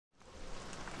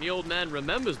The old man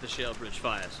remembers the Shalebridge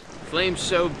fires. Flames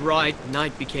so bright,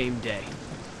 night became day.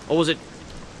 Or was it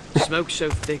smoke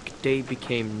so thick, day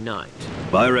became night?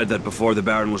 Well, I read that before the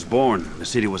Baron was born, the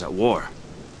city was at war.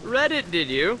 Read it, did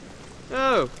you?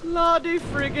 Oh, la-di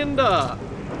friggin' da.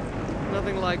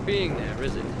 Nothing like being there,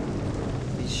 is it?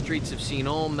 These streets have seen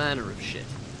all manner of shit.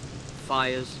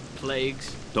 Fires,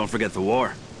 plagues. Don't forget the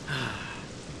war.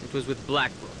 It was with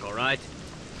Blackbrook, all right?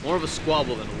 More of a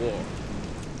squabble than a war.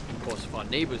 Of course, if our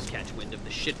neighbors catch wind of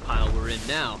the shit pile we're in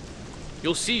now,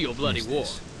 you'll see your bloody war.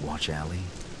 Watch alley.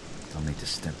 I'll need to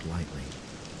step lightly.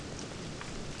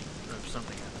 If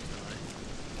something happens,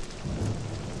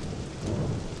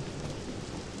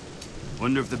 though,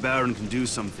 Wonder if the Baron can do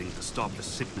something to stop the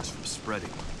sickness from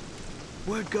spreading.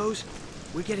 Word goes,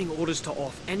 we're getting orders to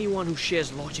off anyone who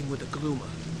shares lodging with a Gloomer.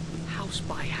 House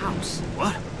by house.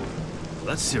 What? Well,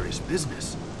 that's serious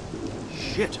business.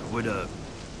 Shit,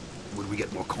 would we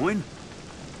get more coin?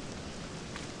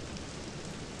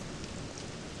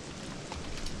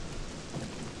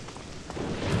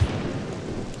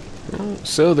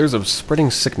 So there's a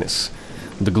spreading sickness.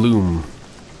 The gloom.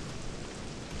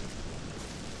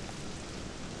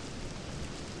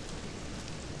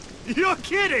 You're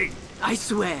kidding! I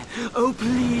swear. Oh,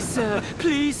 please, sir.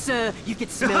 You could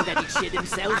smell that he shit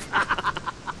himself.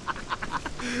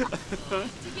 Do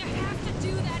you have to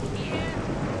do that here?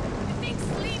 You think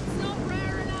sleep's not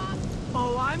rare enough?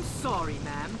 Oh, I'm sorry,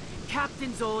 ma'am.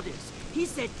 Captain's orders. He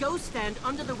said go stand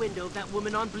under the window of that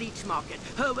woman on Bleach Market.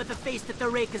 Her with the face that the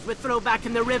rakers would throw back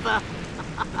in the river.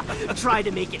 Try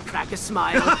to make it crack a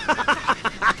smile.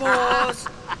 Boss!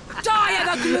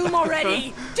 Die of the gloom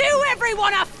already! Do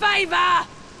everyone a favor!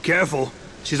 Careful,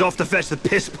 she's off to fetch the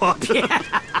piss pot.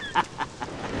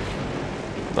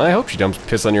 I hope she dumps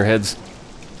piss on your heads.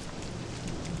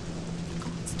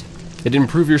 It'd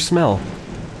improve your smell.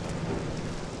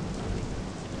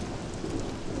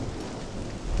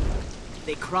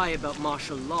 They cry about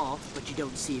martial law, but you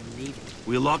don't see him leaving.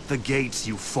 We locked the gates,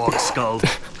 you fog skull.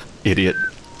 Idiot.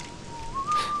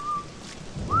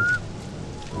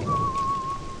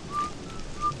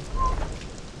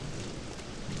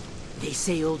 They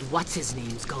say old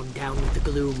what's-his-name's gone down with the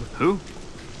gloom. Who?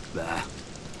 Bah,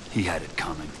 he had it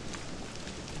coming.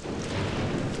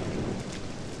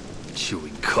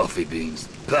 Chewing coffee beans.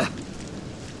 Bah!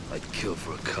 I'd kill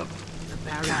for a cup. The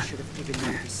Baron should have given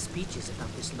notice speeches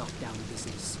about this lockdown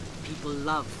business. People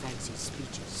love fancy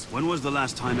speeches. When was the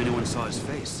last time anyone saw his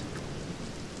face?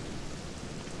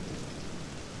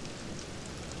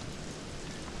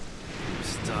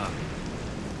 Stop.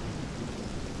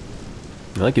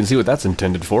 I can see what that's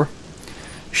intended for.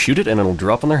 Shoot it and it'll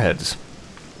drop on their heads.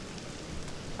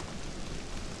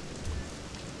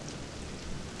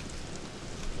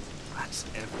 That's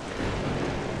everywhere.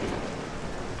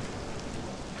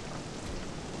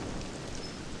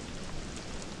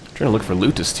 Trying to look for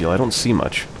loot to steal. I don't see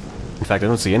much. In fact, I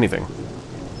don't see anything.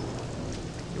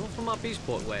 You're from up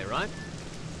Eastport way, right?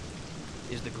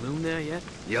 Is the gloom there yet?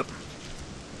 Yep.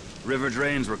 River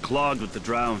drains were clogged with the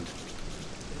drowned.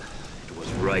 It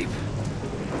was ripe.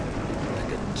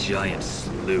 Like a giant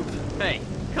sloop. Hey,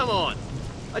 come on.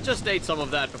 I just ate some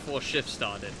of that before shift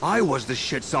started. I was the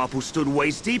shitsop who stood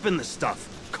waist deep in the stuff,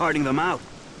 carting them out.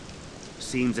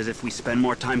 Seems as if we spend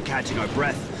more time catching our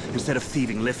breath instead of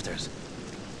thieving lifters.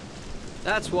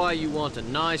 That's why you want a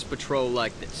nice patrol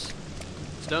like this.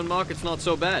 Stone Market's not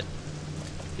so bad.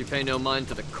 You pay no mind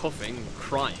to the coughing and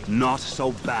crying. Not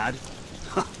so bad.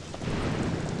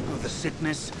 Oh, the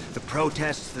sickness, the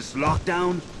protests, this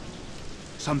lockdown.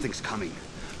 Something's coming.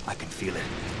 I can feel it.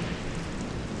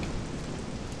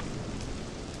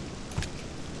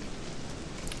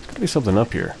 There's gotta be something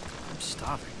up here. I'm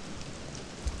starving.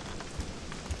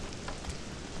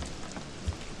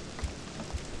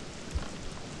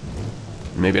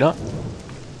 Maybe not.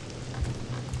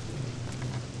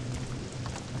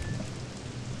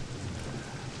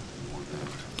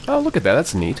 Oh, look at that.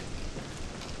 That's neat.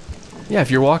 Yeah,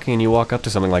 if you're walking and you walk up to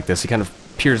something like this, he kind of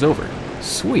peers over.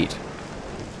 Sweet.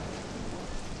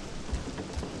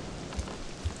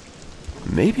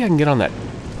 Maybe I can get on that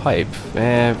pipe.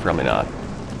 Probably not.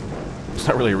 There's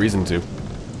not really a reason to.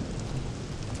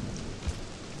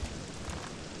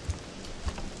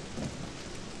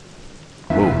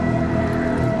 Whoa.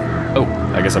 Oh,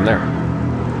 I guess I'm there.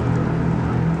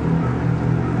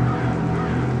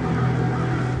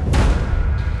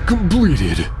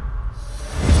 Completed.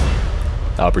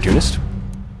 Opportunist.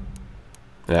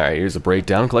 Alright, here's a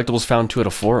breakdown. Collectibles found 2 out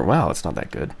of 4. Wow, that's not that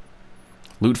good.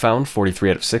 Loot found 43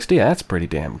 out of 60. That's pretty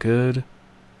damn good.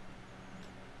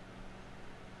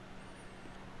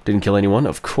 Didn't kill anyone,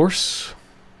 of course.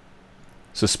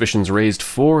 Suspicions raised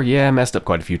 4. Yeah, I messed up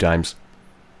quite a few times.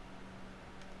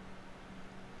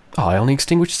 Oh, I only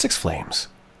extinguished 6 flames.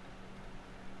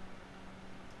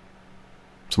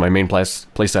 So my main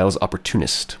playstyle is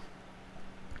opportunist.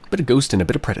 Bit of ghost and a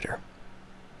bit of predator.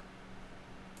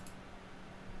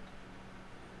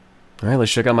 Alright,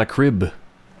 let's check out my crib.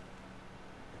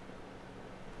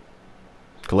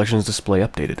 Collections display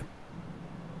updated.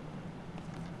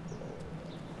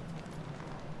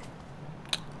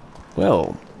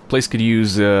 Well, place could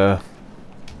use,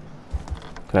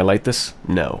 Can I light this?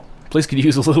 No. Place could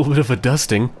use a little bit of a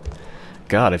dusting.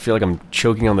 God, I feel like I'm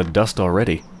choking on the dust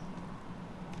already.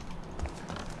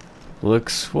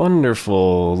 Looks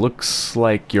wonderful. Looks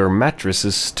like your mattress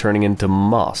is turning into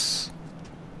moss.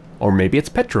 Or maybe it's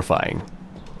petrifying.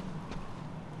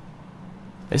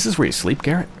 Is this where you sleep,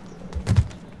 Garrett?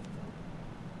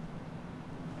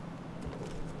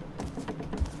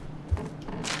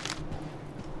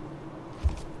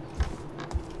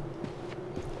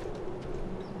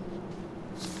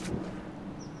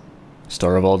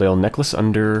 Star of Aldale necklace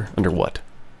under what?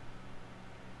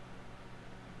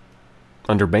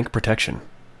 Under bank protection.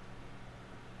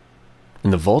 In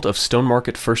the vault of Stone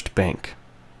Market First Bank.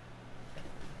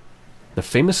 The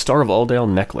famous Star of Aldale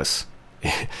necklace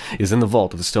is in the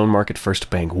vault of the Stone Market First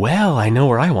Bank. Well, I know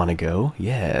where I want to go.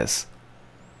 Yes.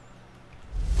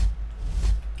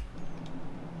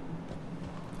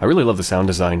 I really love the sound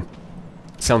design.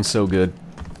 It sounds so good.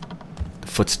 The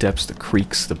footsteps, the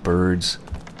creaks, the birds.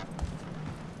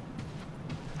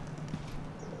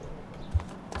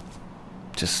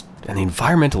 And the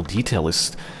environmental detail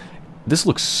is... This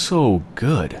looks so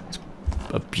good. It's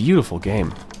a beautiful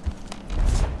game.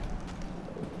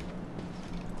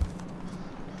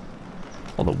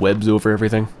 All the webs over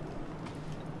everything.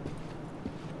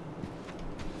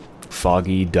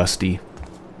 Foggy, dusty.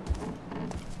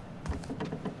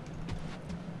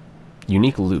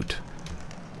 Unique loot.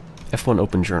 F1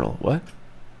 open journal. What?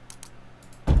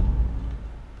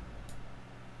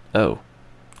 Oh.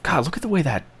 God, look at the way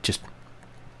that just...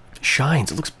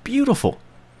 shines. It looks beautiful.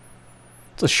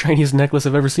 It's the shiniest necklace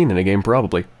I've ever seen in a game,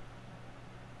 probably.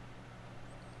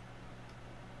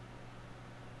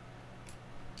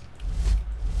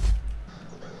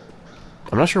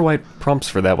 I'm not sure why it prompts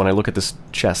for that when I look at this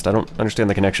chest. I don't understand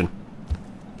the connection.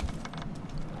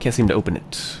 Can't seem to open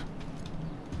it.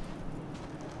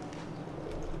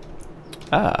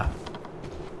 Ah.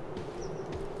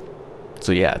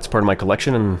 So yeah, it's part of my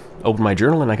collection, and open my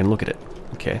journal and I can look at it.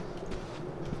 Okay.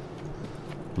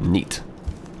 Neat.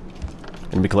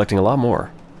 Gonna be collecting a lot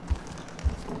more.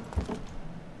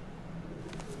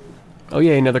 Oh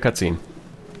yay, another cutscene.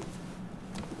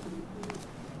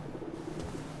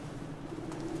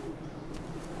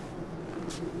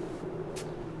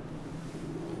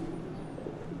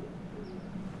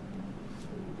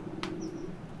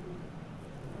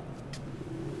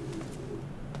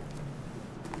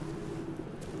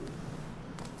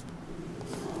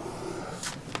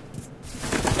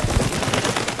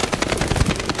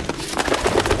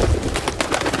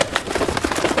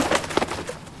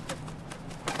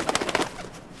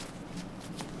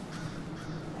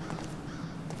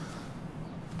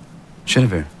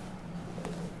 Jennifer.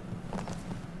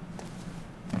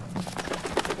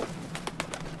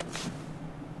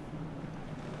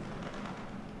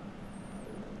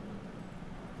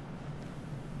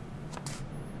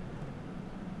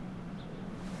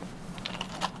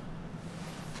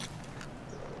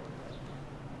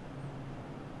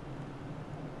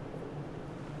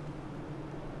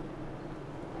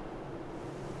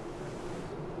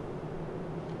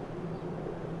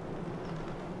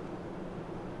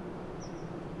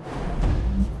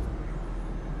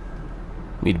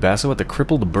 Meet Basso at the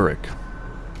crippled Burrick.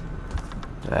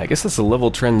 I guess that's a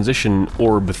level transition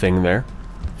orb thing there.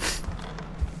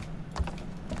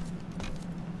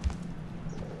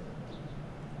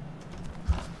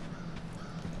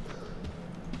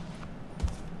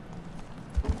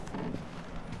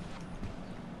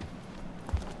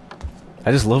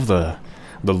 I just love the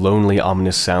lonely,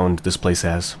 ominous sound this place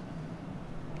has.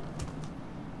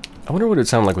 I wonder what it'd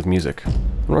sound like with music. I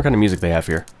wonder what kind of music they have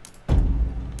here.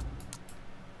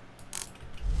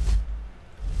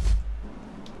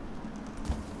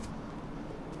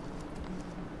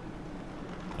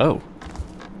 Oh.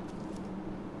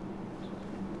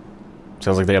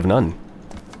 Sounds like they have none.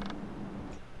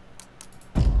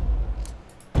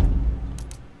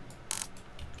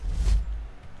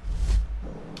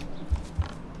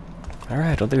 Alright,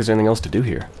 I don't think there's anything else to do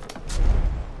here.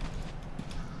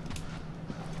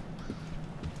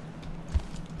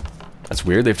 That's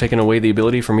weird, they've taken away the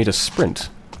ability for me to sprint.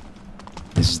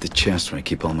 This is the chest where I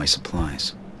keep all my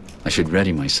supplies. I should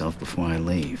ready myself before I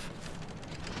leave.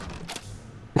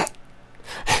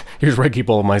 Here's where I keep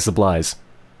all of my supplies.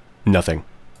 Nothing.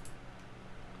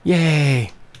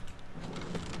 Yay!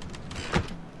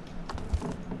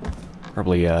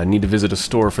 Probably need to visit a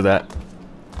store for that.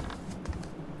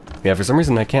 Yeah, for some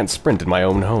reason I can't sprint in my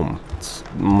own home.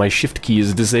 My shift key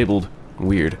is disabled.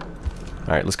 Weird.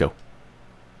 Alright, let's go.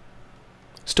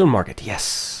 Stone Market,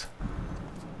 yes.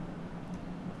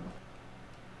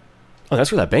 Oh,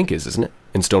 that's where that bank is, isn't it?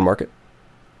 In Stone Market?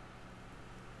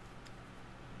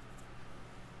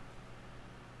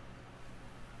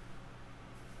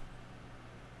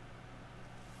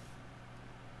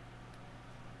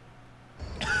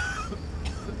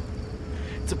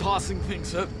 It's a passing thing,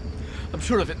 sir. I'm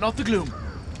sure of it, not the gloom.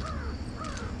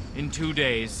 In 2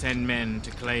 days, send men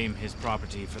to claim his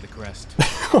property for the crest.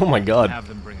 Oh my god. Have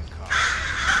them bring a car.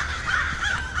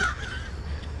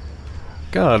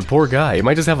 God, poor guy. He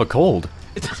might just have a cold.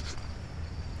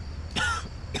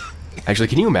 Actually,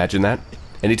 can you imagine that?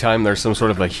 Anytime there's some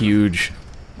sort of a huge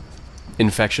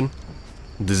infection,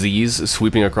 disease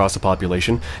sweeping across a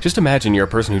population, just imagine you're a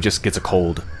person who just gets a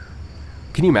cold.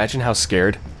 Can you imagine how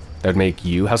scared that would make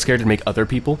you? How scared it'd make other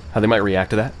people? How they might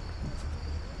react to that?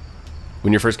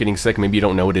 When you're first getting sick, maybe you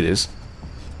don't know what it is.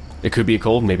 It could be a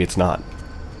cold, maybe it's not.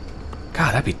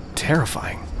 God, that'd be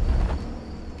terrifying.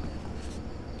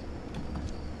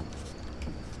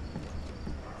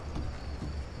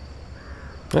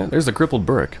 Yeah, there's the crippled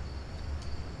Burrick.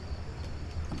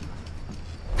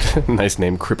 Nice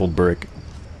name, crippled Burrick.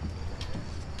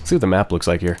 Let's see what the map looks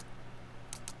like here.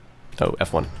 Oh,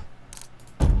 F1.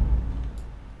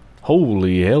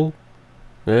 Holy hell.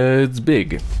 It's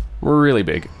big. Really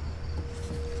big.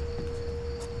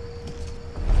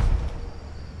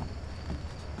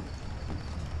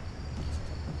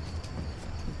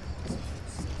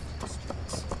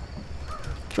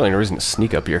 There's really no reason to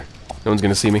sneak up here. No one's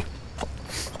gonna see me.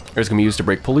 Arrow's gonna be used to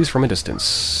break pulleys from a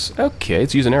distance. Okay,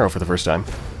 let's use an arrow for the first time.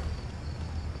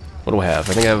 What do I have?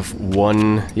 I think I have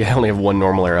one... Yeah, I only have one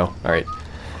normal arrow. Alright.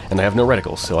 And I have no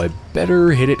reticle, so I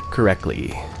better hit it correctly.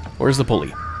 Where's the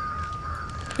pulley?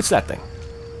 It's that thing.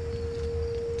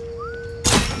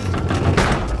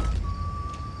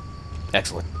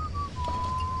 Excellent.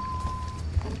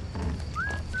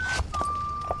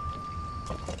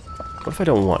 What if I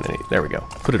don't want any? There we go.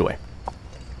 Put it away.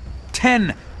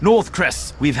 10 North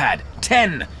Crests we've had.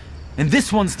 10! And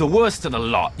this one's the worst of the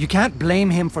lot. You can't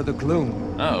blame him for the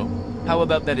gloom. Oh, how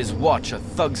about that his watch are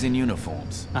thugs in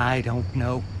uniforms? I don't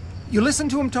know. You listen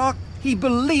to him talk? He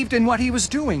believed in what he was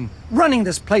doing. Running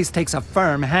this place takes a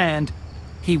firm hand.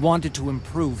 He wanted to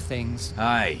improve things.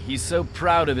 Aye, he's so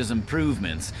proud of his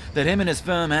improvements that him and his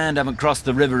firm hand haven't crossed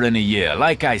the river in a year.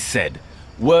 Like I said,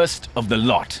 worst of the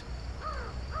lot.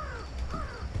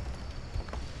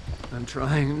 I'm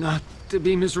trying not to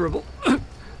be miserable.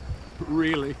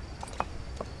 Really.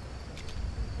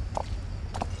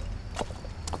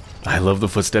 I love the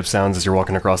footstep sounds as you're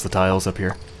walking across the tiles up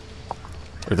here.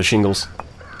 Or the shingles.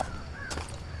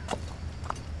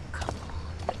 Come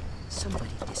on. Somebody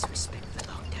disrespect the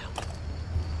lockdown.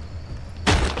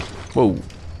 Whoa.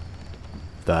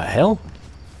 The hell?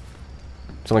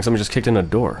 Sounds like someone just kicked in a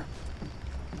door.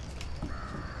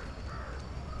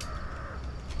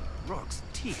 Rock's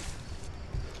teeth.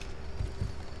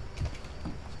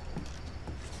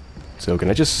 So can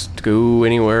I just go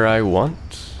anywhere I want?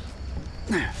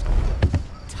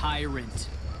 Tyrant,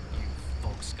 you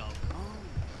folk skull.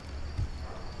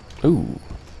 Ooh.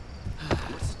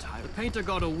 What's the tyrant? The painter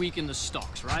got a week in the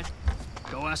stocks, right?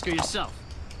 Go ask her yourself.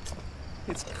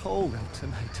 It's cold out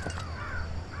tonight.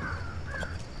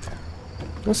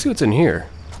 Let's see what's in here.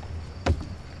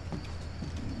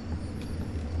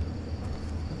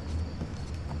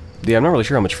 Yeah, I'm not really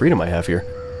sure how much freedom I have here.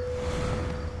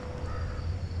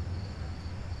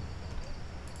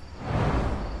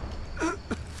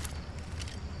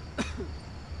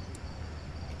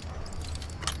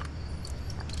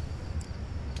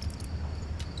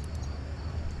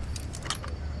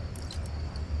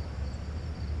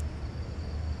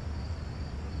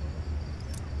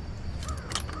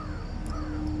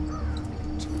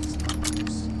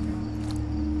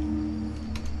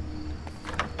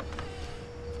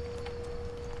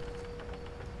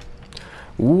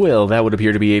 Well, that would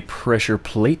appear to be a pressure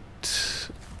plate,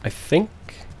 I think.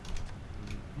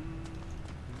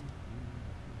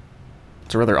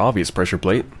 It's a rather obvious pressure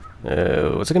plate.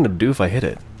 What's it going to do if I hit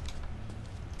it?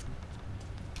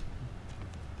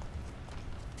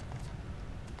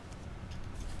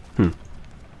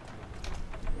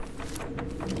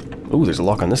 Ooh, there's a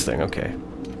lock on this thing, okay.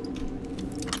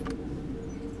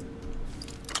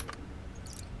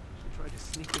 Try to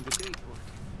sneak in the gate, boy.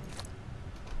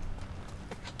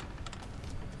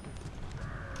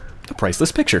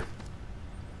 priceless picture.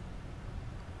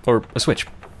 Or a switch.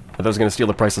 I thought I was going to steal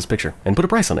the priceless picture and put a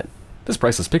price on it. This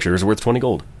priceless picture is worth 20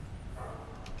 gold.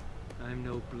 I'm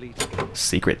no bleach.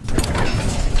 Secret.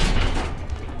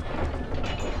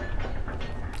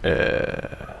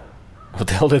 What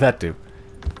the hell did that do?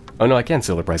 Oh no, I can't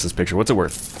steal the priceless picture. What's it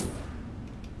worth?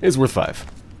 It's worth 5.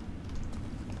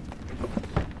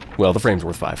 Well, the frame's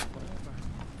worth 5.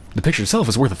 The picture itself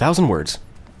is worth 1,000 words.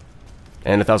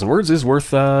 And 1,000 words is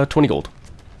worth 20 gold.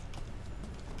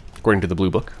 According to the blue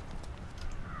book.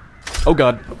 Oh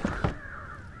god.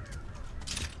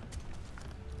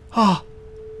 Ah!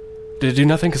 Did it do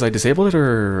nothing because I disabled it,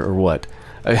 or what?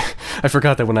 I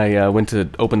forgot that when I went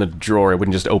to open the drawer, it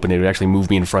wouldn't just open it, it would actually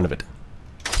move me in front of it.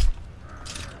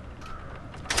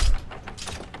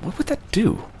 What would that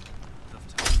do?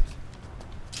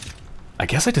 I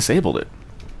guess I disabled it.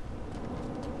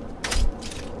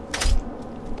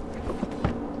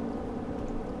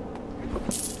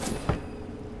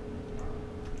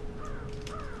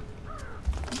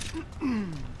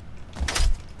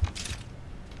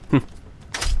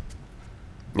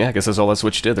 Yeah, I guess that's all that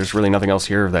switch did. There's really nothing else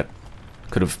here that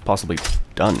could have possibly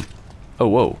done. Oh,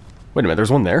 whoa. Wait a minute, there's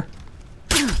one there.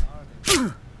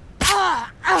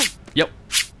 Yep.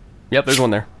 Yep, there's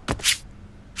one there.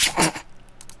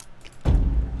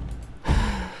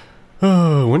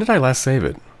 Oh, when did I last save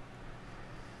it?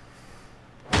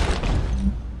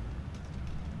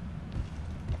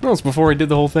 Well, it's before I did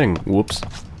the whole thing. Whoops.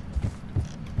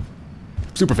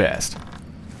 Super fast.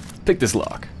 Pick this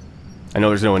lock. I know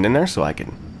there's no one in there, so I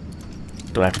can...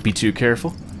 Don't have to be too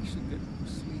careful.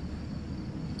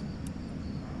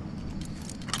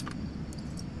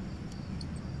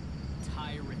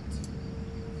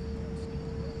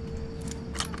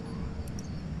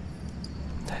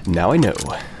 Now I know.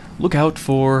 Look out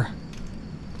for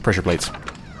pressure plates.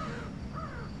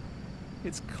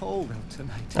 It's cold out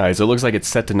tonight. Alright, so it looks like it's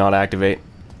set to not activate.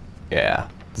 Yeah,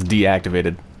 it's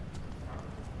deactivated.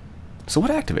 So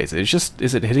what activates it? It's just,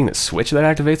 is it hitting the switch that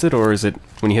activates it, or is it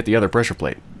when you hit the other pressure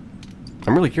plate?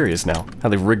 I'm really curious now, how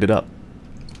they've rigged it up.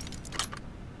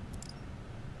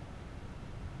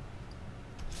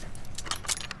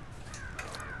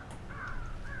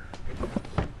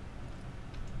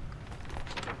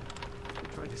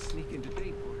 Try to sneak into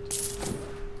Dayport.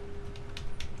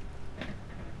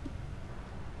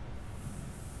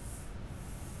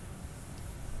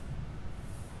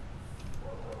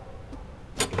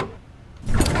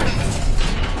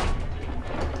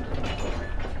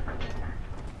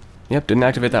 Yep, didn't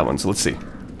activate that one, so let's see.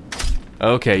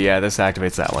 Okay, yeah, this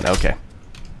activates that one, okay.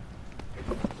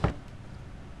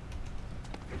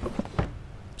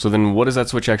 So then what does that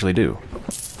switch actually do?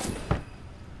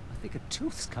 I think a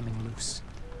tooth's coming loose.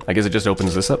 I guess it just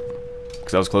opens this up?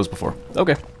 Because that was closed before.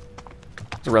 Okay.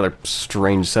 It's a rather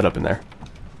strange setup in there.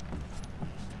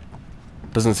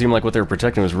 Doesn't seem like what they were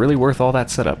protecting was really worth all that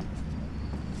setup.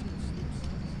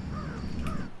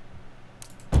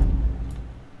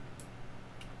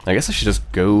 I guess I should just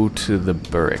go to the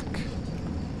Burrick.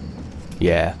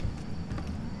 Yeah.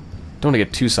 Don't want to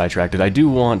get too sidetracked. I do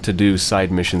want to do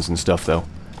side missions and stuff, though.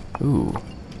 Ooh.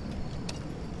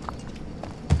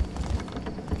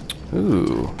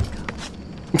 Ooh.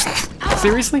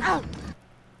 Seriously?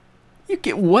 You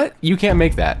get what? You can't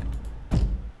make that.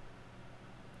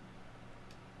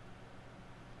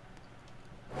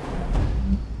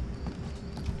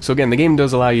 So again, the game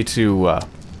does allow you to,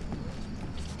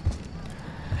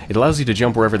 it allows you to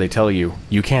jump wherever they tell you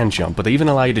you can jump, but they even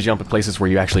allow you to jump at places where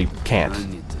you actually can't. I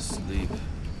need to sleep.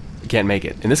 You can't make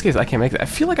it. In this case, I can't make that. I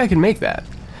feel like I can make that.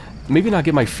 Maybe not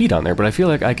get my feet on there, but I feel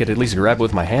like I could at least grab it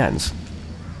with my hands.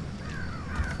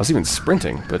 I was even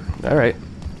sprinting, but alright.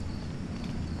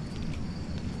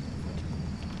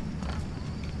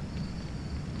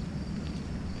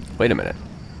 Wait a minute.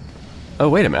 Oh,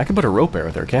 wait a minute. I can put a rope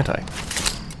arrow there, can't I?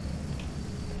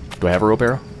 Do I have a rope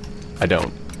arrow? I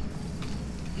don't.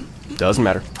 Doesn't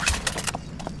matter.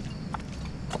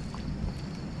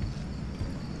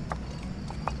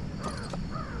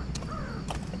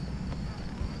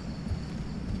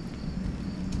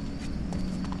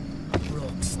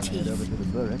 Rogue's teeth. Over to the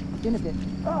Burrick. In a bit.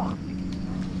 Oh!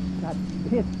 That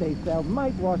piss they sell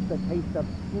might wash the taste of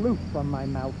sloop from my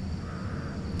mouth.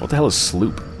 What the hell is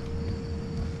sloop?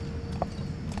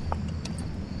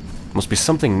 Must be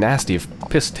something nasty if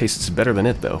piss tastes better than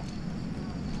it, though.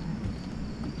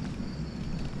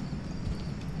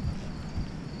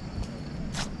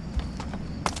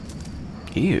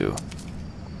 Ew.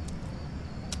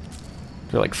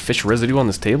 Is there like fish residue on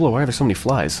this table, or why are there so many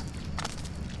flies?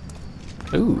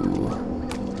 Ooh.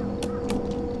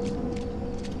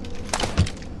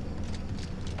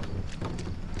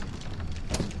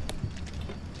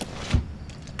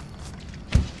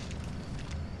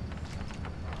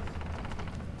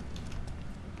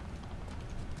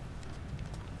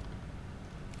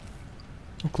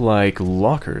 like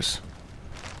lockers.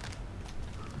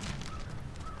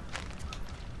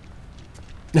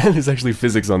 There's actually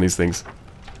physics on these things.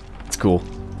 It's cool.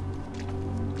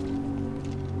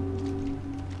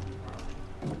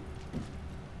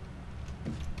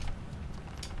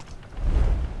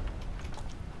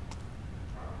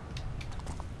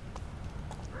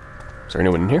 Is there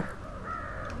anyone in here?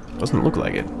 Doesn't look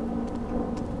like it.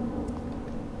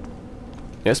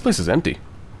 Yeah, this place is empty.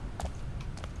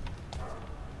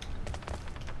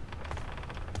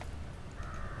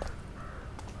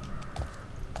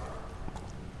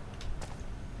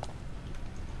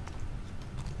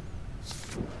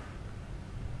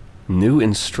 New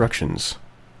instructions.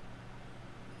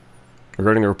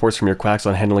 Regarding the reports from your quacks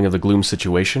on handling of the gloom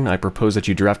situation, I propose that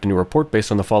you draft a new report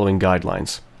based on the following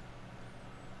guidelines.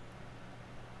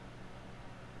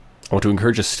 I want to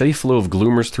encourage a steady flow of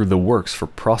gloomers through the works for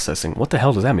processing. What the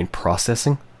hell does that mean?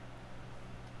 Processing?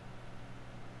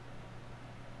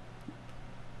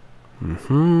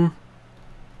 Mm-hmm.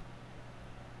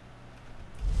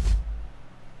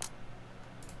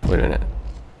 Wait a minute.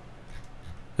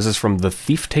 This is from the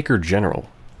Thief Taker General.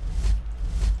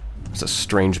 It's a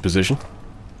strange position.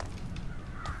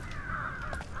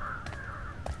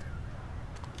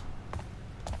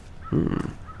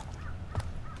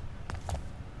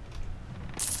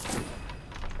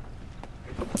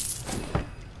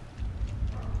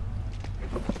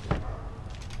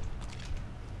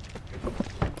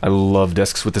 I love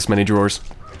desks with this many drawers.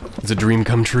 It's a dream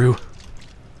come true.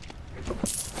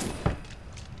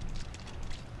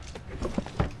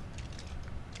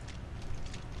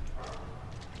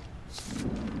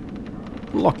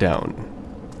 Lockdown.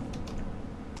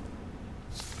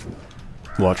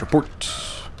 Watch report.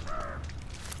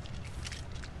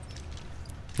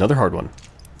 Another hard one.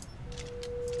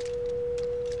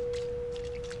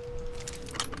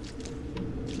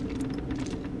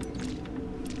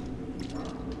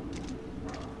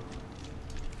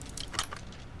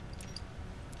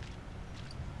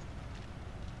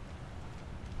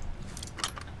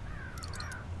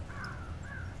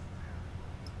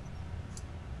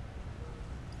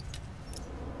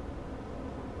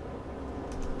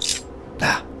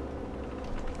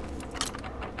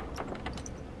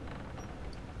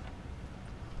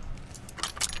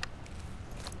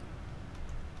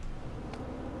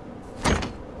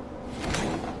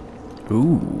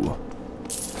 Ooh.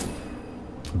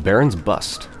 Baron's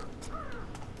bust.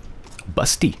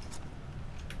 Busty.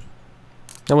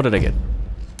 Now what did I get?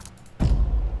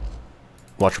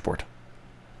 Watch report.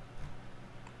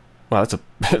 Wow, that's a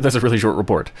that's a really short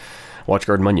report.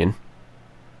 Watchguard Munyon.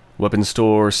 Weapon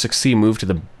store 6C moved to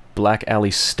the Black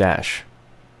Alley stash.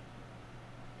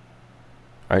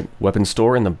 Alright, weapon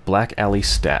store in the Black Alley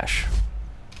stash.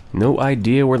 No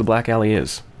idea where the Black Alley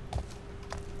is.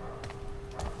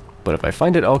 But if I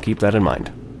find it, I'll keep that in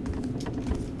mind.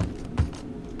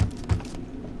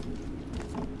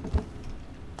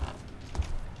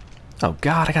 Oh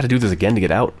god, I gotta do this again to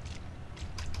get out.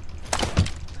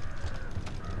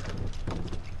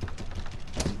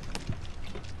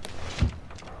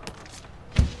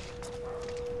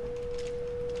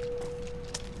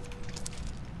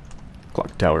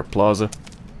 Clock Tower Plaza.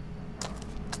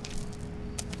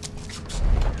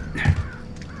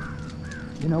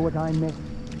 You know what I miss?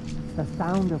 The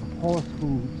sound of horse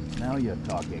hooves. Now you're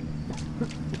talking.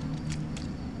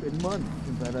 Been months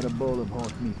since I've had a bowl of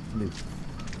horse meat sloop.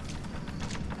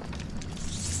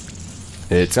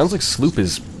 It sounds like sloop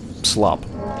is slop.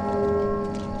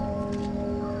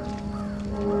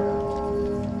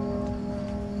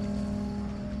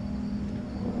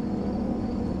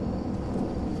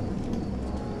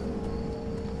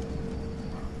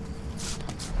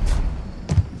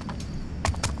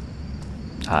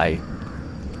 Hi.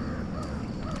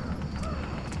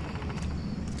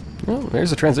 Oh,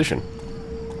 there's a transition.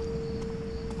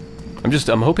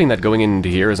 I'm hoping that going into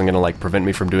here isn't gonna like prevent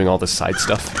me from doing all this side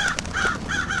stuff.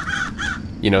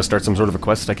 You know, start some sort of a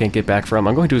quest I can't get back from.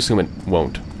 I'm going to assume it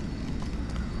won't.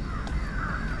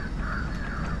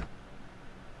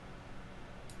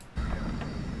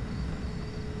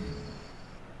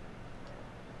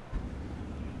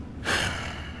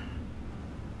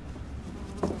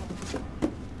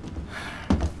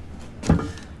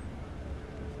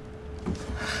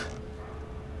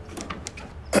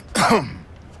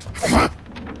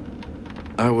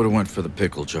 I would have went for the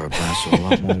pickle jar, Basso, a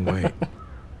lot more weight.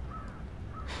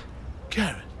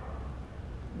 Garrett.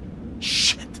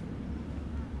 Shit.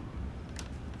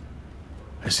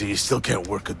 I see you still can't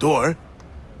work a door.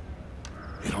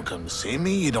 You don't come to see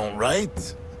me, you don't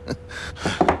write.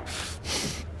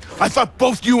 I thought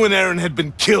both you and Aaron had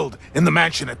been killed in the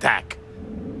mansion attack.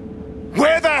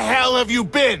 Where the hell have you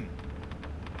been?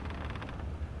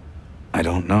 I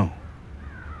don't know.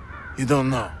 You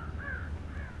don't know.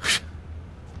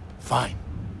 Fine.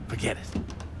 Forget it.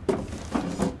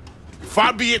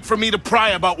 Far be it for me to pry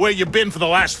about where you've been for the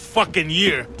last fucking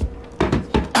year.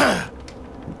 I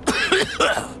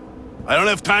don't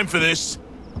have time for this.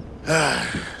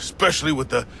 Especially with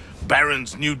the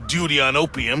Baron's new duty on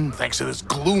opium, thanks to this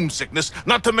gloom sickness,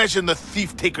 not to mention the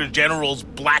thief-taker general's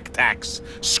black tax,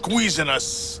 squeezing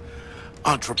us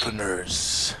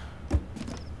entrepreneurs.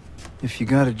 If you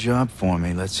got a job for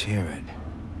me, let's hear it.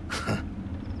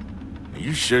 Are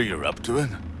you sure you're up to it?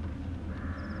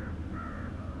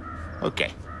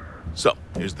 Okay, so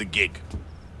here's the gig.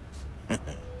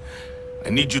 I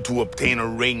need you to obtain a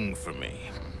ring for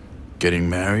me. Getting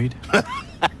married?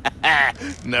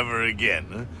 Never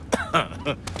again,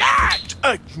 huh?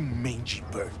 You mangy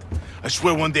bird. I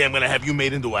swear one day I'm gonna have you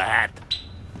made into a hat.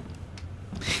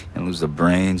 And lose the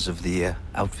brains of the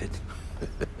outfit.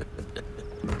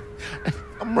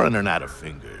 I'm running out of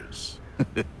fingers.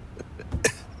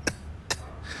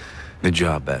 Good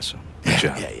job, Basso. Good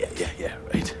job. Yeah,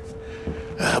 right.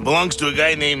 Belongs to a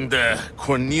guy named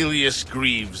Cornelius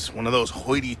Greaves, one of those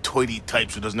hoity-toity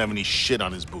types who doesn't have any shit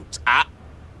on his boots.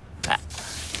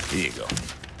 Here you go.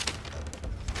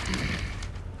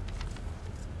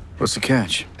 What's the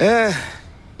catch?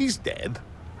 He's dead.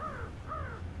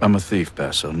 I'm a thief,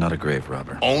 Basso, not a grave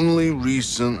robber. Only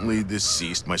recently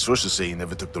deceased. My sources say he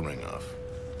never took the ring off.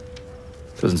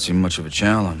 Doesn't seem much of a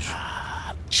challenge.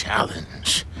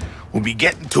 Challenge. We'll be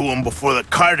getting to him before the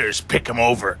Carters pick him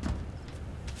over.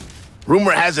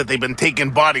 Rumor has it they've been taking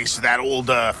bodies to that old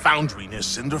foundry near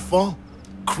Cinderfall.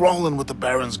 Crawling with the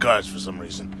Baron's guards for some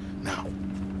reason. Now,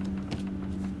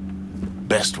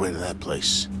 best way to that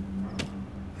place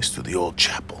is through the old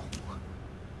chapel.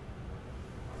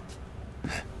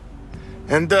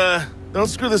 And, don't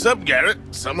screw this up, Garrett.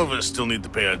 Some of us still need to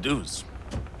pay our dues.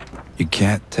 You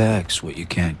can't tax what you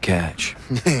can't catch.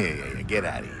 Yeah, get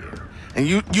out of here. And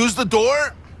you use the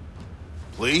door?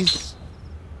 Please?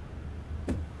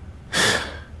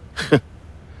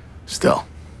 Still,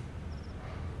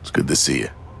 it's good to see you.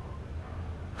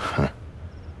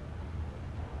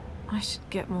 I should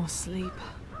get more sleep.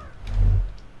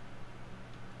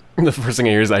 The first thing I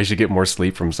hear is I should get more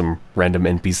sleep from some random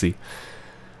NPC.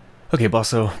 Okay,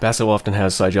 Basso often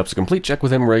has side jobs to complete. Check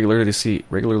with him regularly to see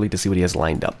what he has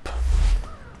lined up.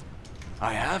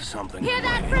 I have something. Hear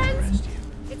that, friends?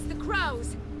 It's the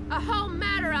crows. A whole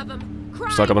matter of them.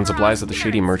 Stock up on supplies at the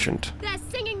Shady Merchant. They're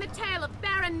singing the tale of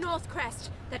Baron Northcrest,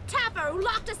 the tapper who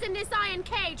locked us in this iron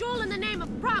cage, all in the name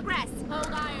of progress. Old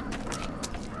iron.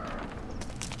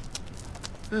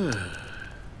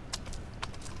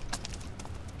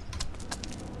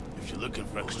 If you're looking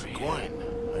for extra coin,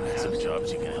 I got some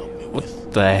jobs you can help me with.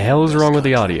 What the hell is wrong with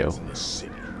the audio?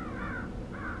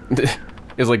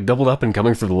 It's like doubled up and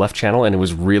coming through the left channel, and it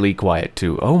was really quiet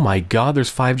too. Oh my god,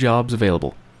 there's 5 jobs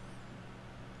available.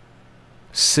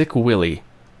 Sick Willie.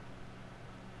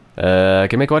 I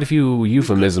can make quite a few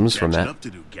euphemisms from that. Up to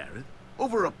do, Garrett.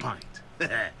 Over a pint.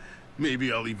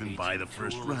 Maybe I'll even buy the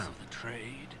first round.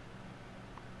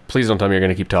 Please don't tell me you're going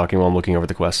to keep talking while I'm looking over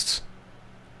the quests.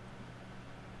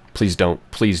 Please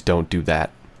don't do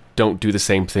that. Don't do the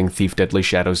same thing Thief Deadly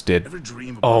Shadows did.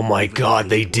 Oh my god,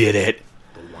 they did it!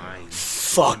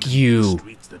 Fuck you!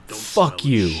 Fuck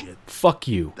you! Fuck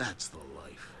you!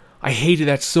 I hated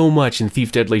that so much in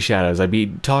Thief Deadly Shadows. I'd be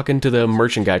talking to the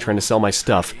merchant guy trying to sell my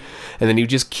stuff, and then he'd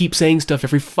just keep saying stuff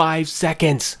every 5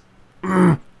 seconds.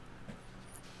 We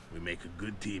make a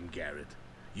good team, Garrett.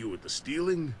 You with the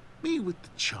stealing, me with the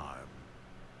charm.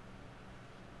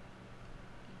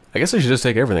 I guess I should just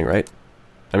take everything, right?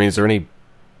 I mean, is there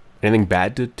anything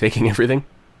bad to taking everything?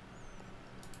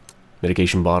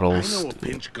 Medication bottles. I know a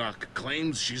pinchcock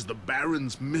claims she's the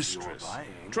Baron's mistress.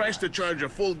 Tries to charge a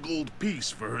full gold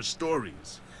piece for her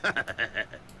stories.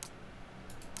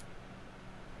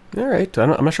 Alright,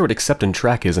 I'm not sure what accept and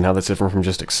track is and how that's different from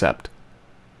just accept.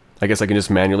 I guess I can just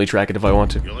manually track it if I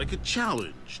want to. You're like a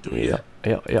challenge, do you?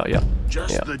 Yeah.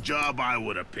 Just the job I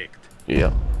would have picked.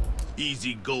 Yeah.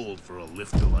 Easy gold for a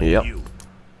lifter like you.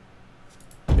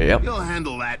 Yep. You'll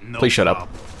handle that, no Please shut up.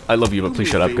 problem. I love you, but please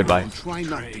shut up. Goodbye. Try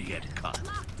not to get caught.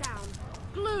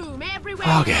 Gloom everywhere.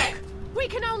 Okay. We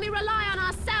can only rely on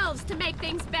ourselves to make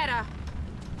things better.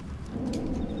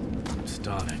 I'm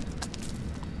starving.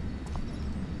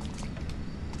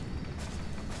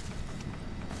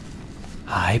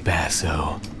 Hi,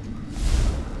 Basso.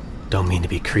 Don't mean to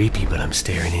be creepy, but I'm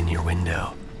staring in your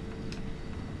window.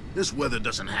 This weather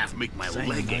doesn't half make my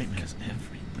leg ache.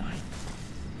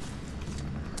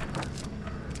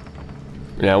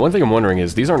 Now, one thing I'm wondering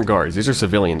is, these aren't guards, these are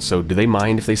civilians, so do they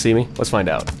mind if they see me? Let's find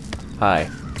out. Hi.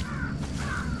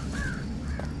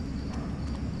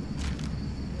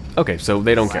 Okay, so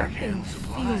they don't care.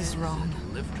 Feels wrong.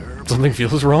 Something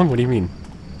feels wrong? What do you mean?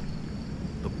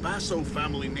 The Basso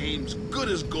family name's good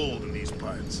as gold in these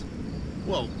parts.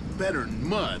 Well, better than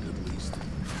mud, at least.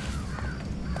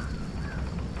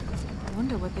 I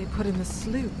wonder what they put in the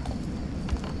sloop.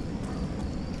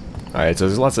 Alright, so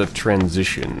there's lots of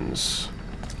transitions.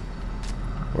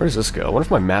 Where does this go? I wonder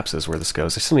if my map says where this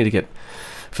goes. I still need to get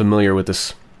familiar with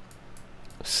this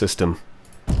system.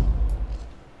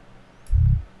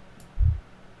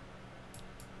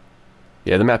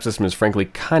 Yeah, the map system is frankly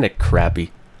kind of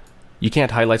crappy. You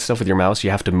can't highlight stuff with your mouse. You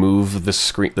have to move the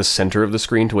screen, the center of the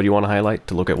screen to what you want to highlight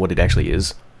to look at what it actually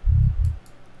is.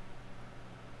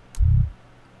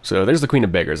 So there's the Queen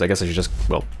of Beggars. I guess I should just,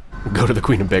 well, go to the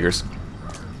Queen of Beggars,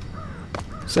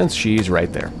 since she's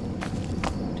right there.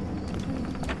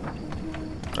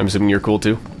 I'm assuming you're cool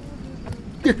too?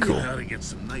 You're cool. How to get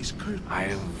some nice curtains. I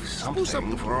have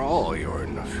something for all your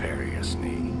nefarious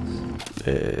needs.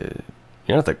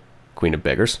 You're not the Queen of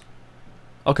Beggars.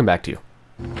 I'll come back to you.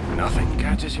 Nothing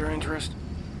catches your interest?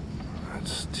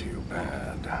 That's too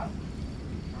bad.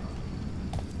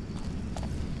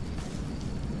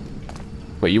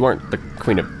 Wait, you aren't the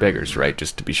Queen of Beggars, right?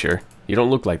 Just to be sure. You don't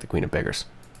look like the Queen of Beggars.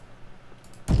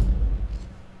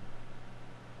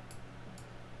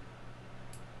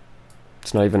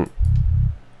 It's not even...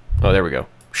 Oh, there we go.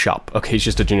 Shop. Okay, it's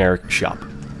just a generic shop.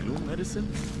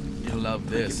 Medicine? You'll love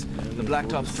this. The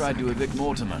Blacktops tried to evict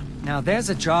Mortimer. Now there's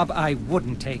a job I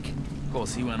wouldn't take. Of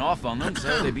course, he went off on them,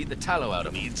 so they beat the tallow out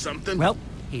of him. Need something? Well,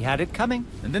 he had it coming.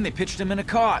 And then they pitched him in a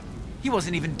cart. He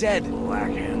wasn't even dead.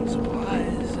 Blackhand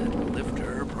supplies and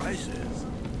lifter prices.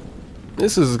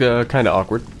 This is kind of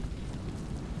awkward.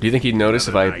 Do you think he'd notice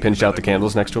if I pinched out the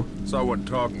candles next to him? Someone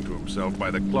talking to himself by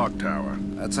the clock tower.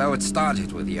 That's how it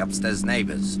started with the upstairs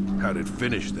neighbors. How'd it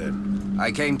finish then?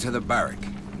 I came to the barrack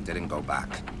and didn't go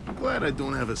back. I'm glad I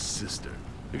don't have a sister.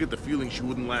 I get the feeling she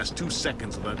wouldn't last 2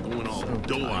 seconds without going all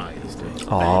doe-eyed.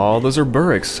 Aw, those are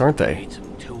Burricks, aren't they?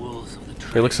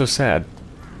 They look so sad.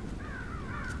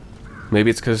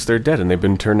 Maybe it's because they're dead and they've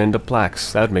been turned into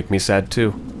plaques. That would make me sad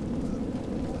too.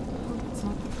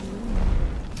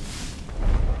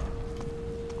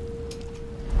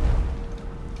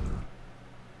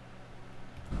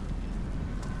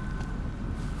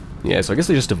 Yeah, so I guess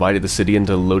they just divided the city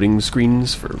into loading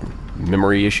screens for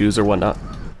memory issues or whatnot.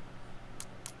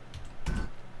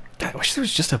 God, I wish there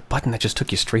was just a button that just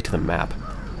took you straight to the map.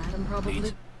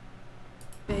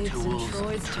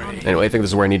 Anyway, I think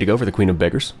this is where I need to go for the Queen of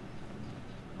Beggars.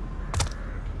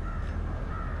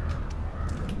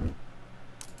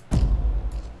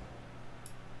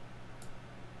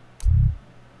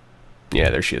 Yeah,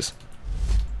 there she is.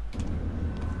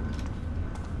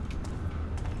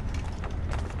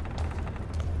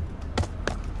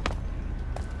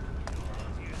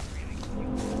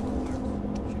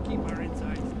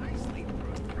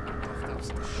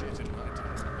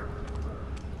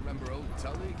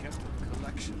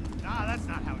 Nah, that's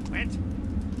not how it went.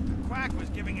 The quack was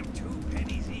giving him 2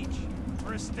 pennies each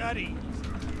for a study.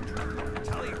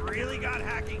 Until he really got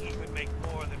hacking, he could make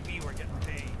more than we were getting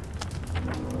paid.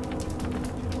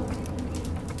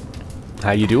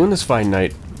 How you doing this fine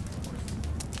night?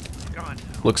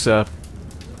 Looks,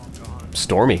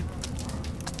 stormy.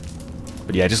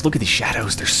 But yeah, just look at these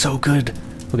shadows. They're so good.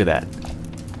 Look at that.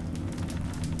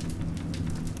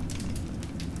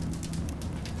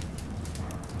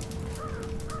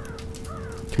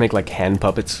 Can make, like, hand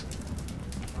puppets.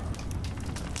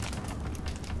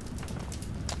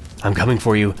 I'm coming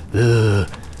for you. Ugh.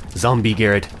 Zombie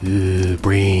Garrett. Ugh.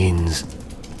 Brains.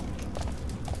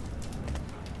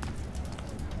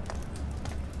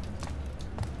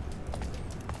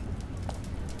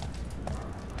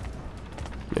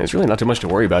 Yeah, there's really not too much to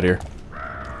worry about here.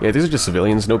 Yeah, these are just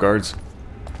civilians, no guards.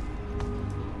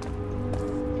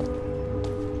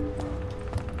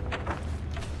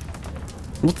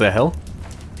 What the hell?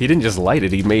 He didn't just light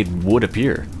it, he made wood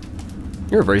appear.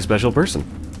 You're a very special person.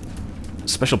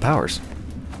 Special powers.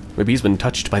 Maybe he's been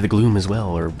touched by the gloom as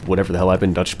well, or whatever the hell I've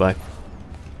been touched by.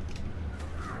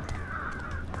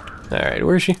 Alright,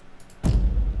 where is she?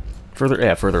 Further,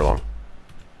 yeah, further along.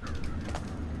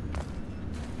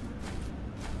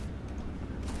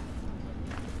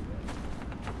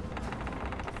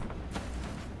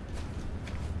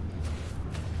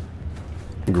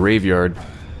 Graveyard.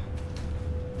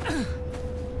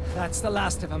 That's the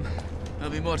last of them.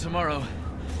 There'll be more tomorrow.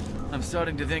 I'm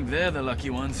starting to think they're the lucky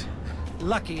ones.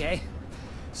 Lucky, eh?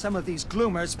 Some of these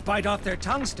gloomers bite off their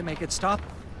tongues to make it stop.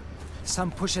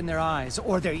 Some push in their eyes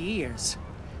or their ears.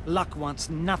 Luck wants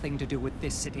nothing to do with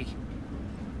this city.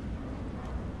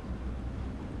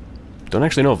 Don't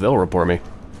actually know if they'll report me.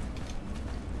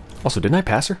 Also, didn't I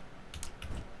pass her?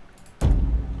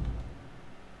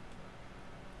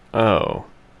 Oh.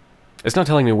 It's not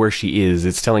telling me where she is.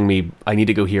 It's telling me I need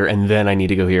to go here, and then I need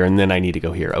to go here, and then I need to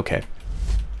go here. Okay.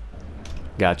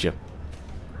 Gotcha.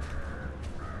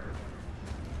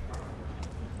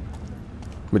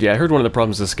 But yeah, I heard one of the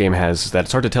problems this game has is that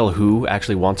it's hard to tell who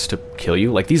actually wants to kill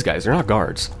you. Like these guys, they're not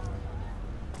guards.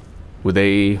 Would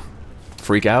they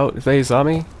freak out if they saw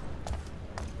me?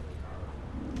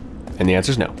 And the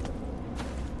answer's no.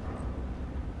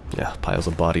 Yeah, piles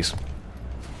of bodies.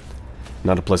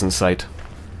 Not a pleasant sight.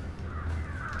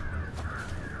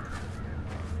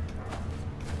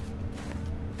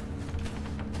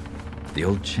 The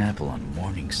old chapel on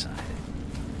Morningside.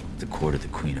 The court of the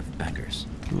Queen of Beggars.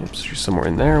 Yep, so she's somewhere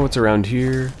in there. What's around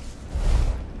here?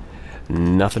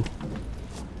 Nothing.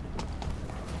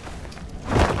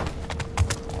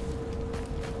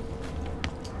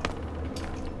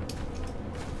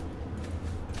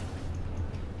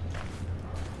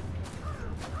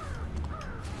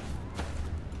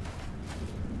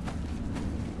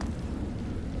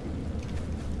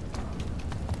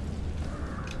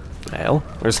 Hell,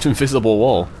 there's an invisible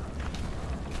wall.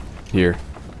 Here.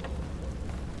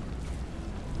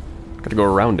 Gotta go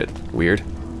around it. Weird.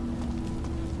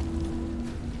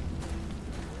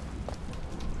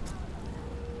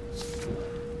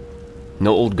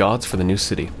 No old gods for the new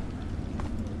city.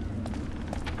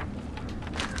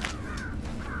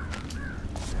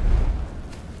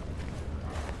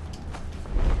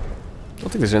 I don't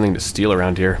think there's anything to steal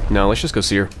around here. No, let's just go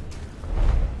see her.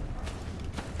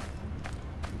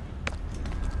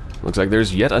 Looks like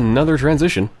there's yet another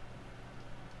transition.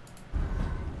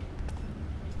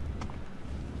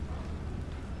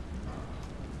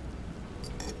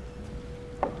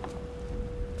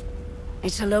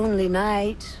 It's a lonely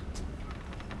night.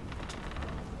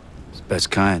 It's the best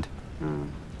kind.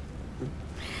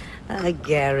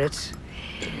 Garrett,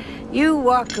 you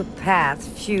walk a path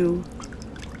few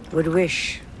would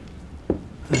wish.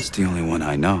 That's the only one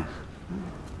I know.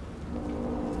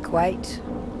 Quite.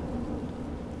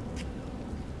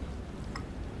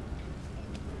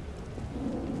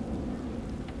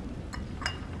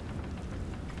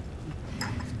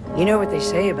 You know what they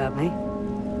say about me?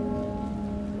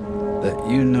 That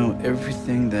you know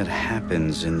everything that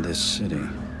happens in this city.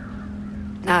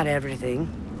 Not everything.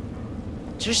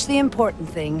 Just the important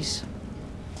things.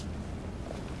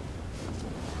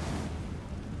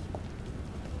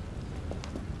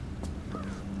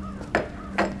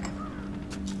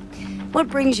 What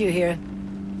brings you here?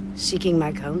 Seeking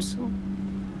my counsel?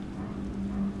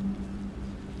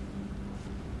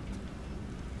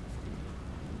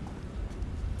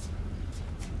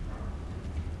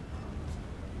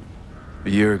 A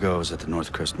year ago, I was at the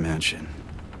Northcrest Mansion.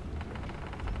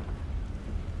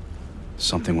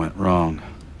 Something went wrong.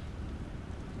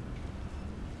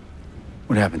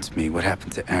 What happened to me? What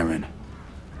happened to Aaron?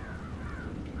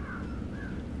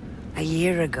 A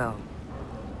year ago.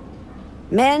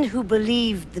 Men who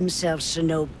believed themselves to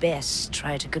know best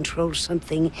tried to control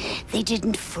something they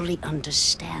didn't fully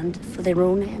understand for their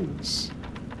own ends.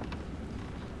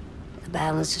 The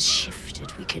balance has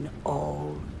shifted. We can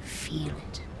all feel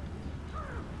it.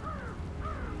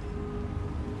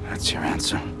 That's your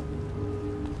answer.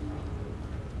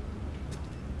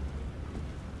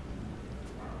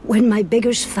 When my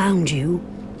beggars found you,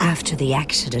 after the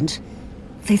accident,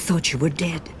 they thought you were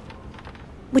dead.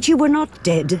 But you were not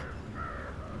dead.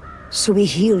 So we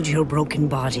healed your broken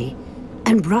body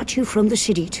and brought you from the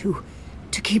city to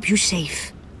keep you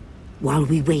safe while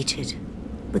we waited.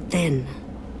 But then,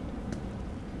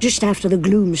 just after the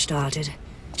gloom started,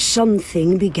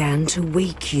 something began to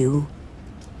wake you.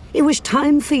 It was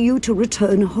time for you to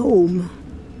return home.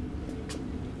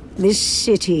 This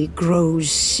city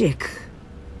grows sick.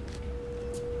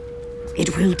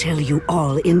 It will tell you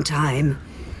all in time,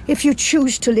 if you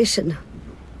choose to listen.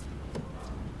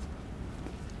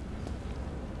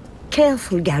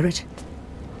 Careful, Garrett.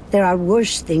 There are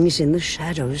worse things in the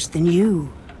shadows than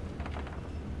you.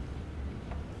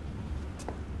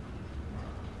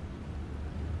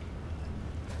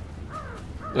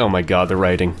 Oh my god, the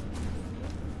writing.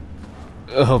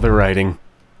 Oh, the writing.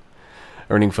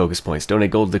 Earning focus points.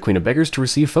 Donate gold to the Queen of Beggars to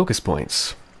receive focus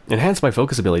points. Enhance my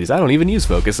focus abilities. I don't even use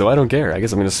focus, so I don't care. I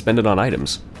guess I'm going to spend it on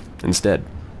items instead.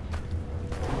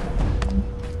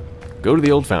 Go to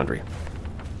the old foundry.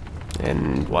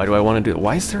 And why do I want to do it?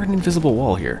 Why is there an invisible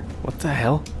wall here? What the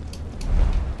hell?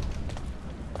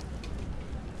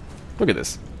 Look at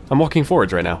this. I'm walking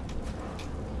forwards right now.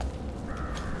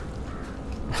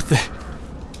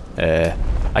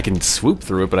 I can swoop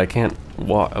through it, but I can't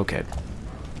walk. Okay.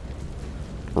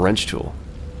 Wrench tool.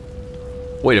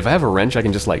 Wait, if I have a wrench, I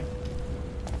can just, like,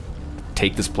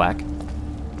 take this plaque?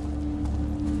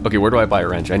 Okay, where do I buy a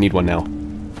wrench? I need one now.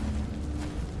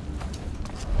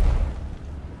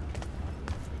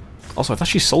 Also, I thought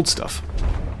she sold stuff.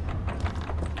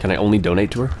 Can I only donate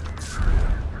to her?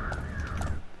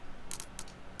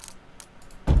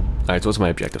 Alright, so what's my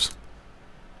objectives?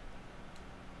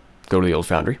 Go to the old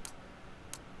foundry.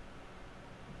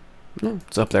 No,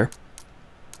 it's up there.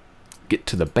 Get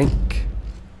to the bank.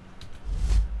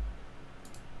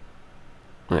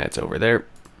 That's over there.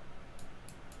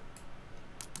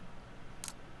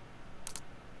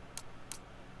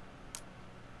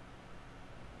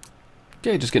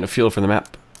 Okay, just getting a feel for the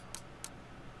map.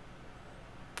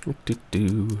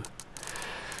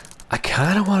 I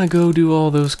kind of want to go do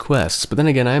all those quests, but then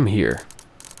again, I'm here.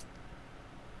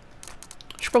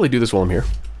 Should probably do this while I'm here.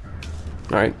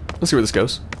 Alright, let's see where this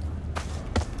goes.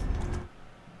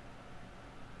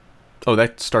 Oh,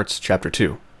 that starts chapter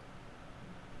 2.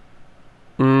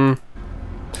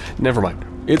 Never mind.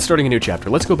 It's starting a new chapter.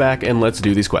 Let's go back and let's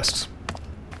do these quests.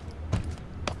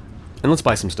 And let's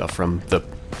buy some stuff from the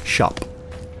shop.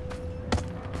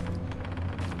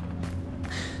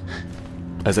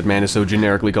 As that man is so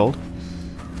generically called.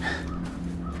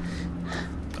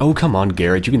 Oh, come on,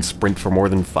 Garrett. You can sprint for more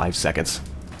than 5 seconds.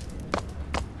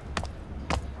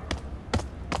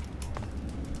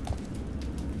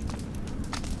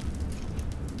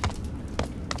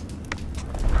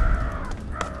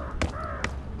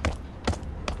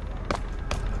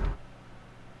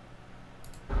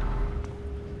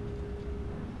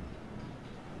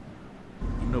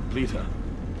 No Plita.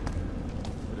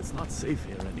 But it's not safe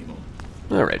here anymore.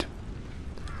 Alright.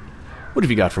 What have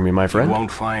you got for me, my friend? You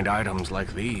won't find items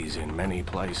like these in many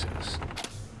places.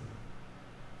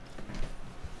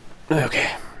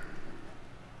 Okay.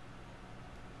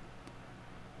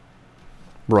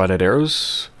 Broadhead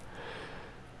arrows.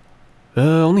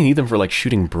 Only need them for, like,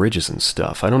 shooting bridges and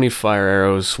stuff. I don't need fire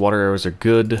arrows. Water arrows are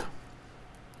good.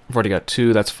 I've already got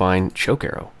 2, that's fine. Choke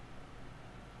arrow.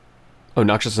 Oh,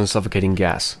 noxious and suffocating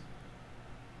gas.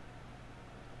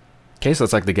 Okay, so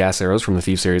that's like the gas arrows from the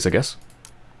Thief series, I guess.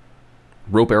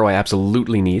 Rope arrow I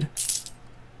absolutely need.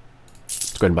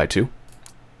 Let's go ahead and buy 2.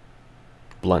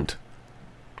 Blunt.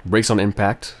 Brakes on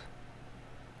impact.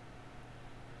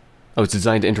 Oh, it's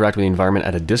designed to interact with the environment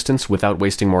at a distance without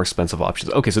wasting more expensive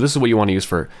options. Okay, so this is what you want to use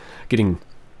for getting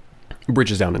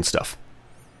bridges down and stuff.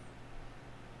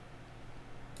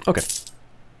 Okay.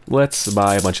 Let's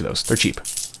buy a bunch of those. They're cheap.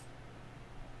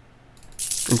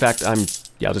 In fact, I'll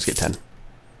just get 10.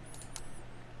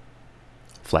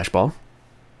 Flashball.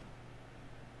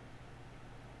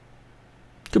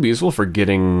 Could be useful for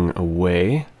getting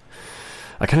away.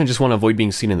 I kind of just want to avoid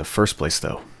being seen in the first place,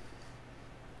 though.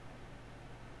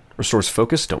 Restores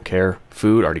focus, don't care.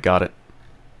 Food, already got it.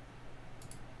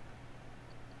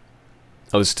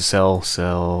 Oh, this is to sell.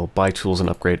 Sell. Buy tools and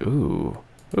upgrade. Ooh.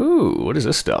 Ooh, what is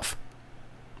this stuff?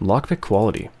 Lockpick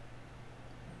quality.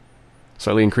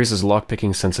 Slightly increases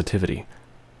lockpicking sensitivity.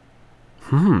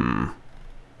 Can't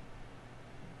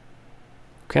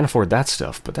afford that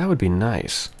stuff, but that would be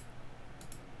nice.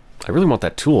 I really want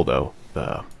that tool, though.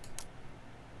 The...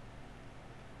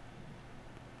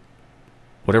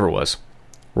 whatever it was.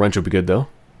 Wrench would be good, though.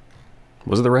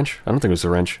 Was it the wrench? I don't think it was the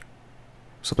wrench.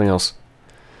 Something else.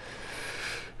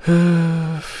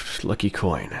 Lucky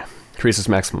coin. Increases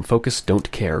maximum focus, don't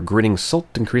care. Gritting salt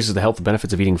increases the health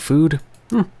benefits of eating food.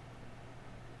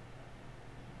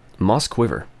 Moss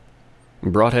quiver.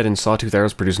 Broadhead and sawtooth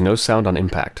arrows produce no sound on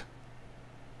impact.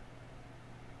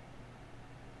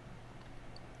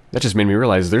 That just made me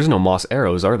realize there's no moss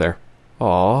arrows, are there?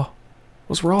 Aw,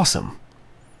 those were awesome.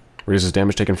 Reduces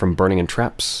damage taken from burning and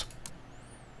traps.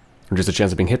 Reduces the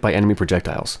chance of being hit by enemy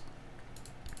projectiles.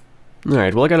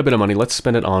 Alright, well I got a bit of money. Let's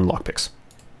spend it on lockpicks.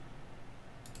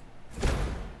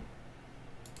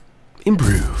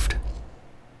 Improved.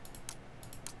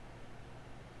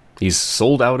 He's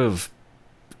sold out of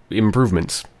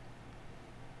improvements.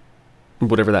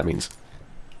 Whatever that means.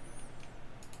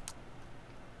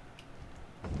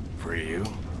 For you,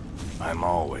 I'm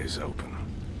always open.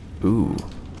 Ooh.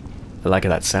 I like how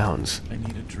that sounds. I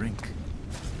need a drink.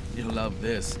 You'll love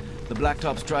this. The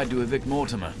Blacktops tried to evict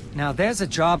Mortimer. Now there's a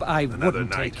job I Another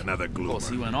wouldn't night, take. another gloomer. Of course,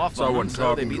 he went off on Someone them, so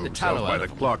they talking beat to the himself tallow by out the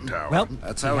of him. clock tower. Well,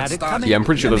 That's he how had it it coming. started. Yeah, I'm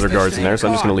pretty sure those are guards in there, so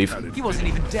I'm just gonna leave. He wasn't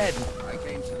even dead. I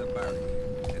came to the barrack.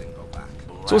 Didn't go back.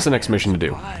 So what's the next mission to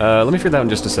do? Let me figure that out in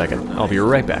just a second. I'll be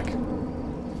right back.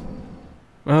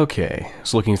 Okay,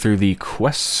 so looking through the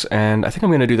quests, and I think I'm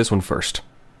going to do this one first.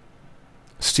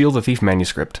 Steal the Thief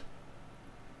manuscript.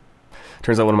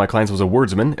 Turns out one of my clients was a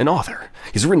wordsman, an author.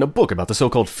 He's written a book about the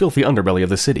so-called filthy underbelly of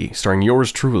the city, starring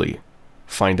yours truly.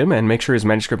 Find him and make sure his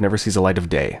manuscript never sees the light of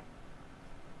day.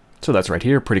 So that's right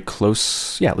here, pretty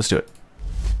close. Yeah, let's do it.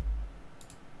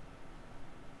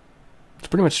 It's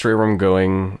pretty much straight where I'm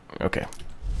going. Okay.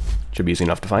 Should be easy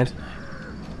enough to find.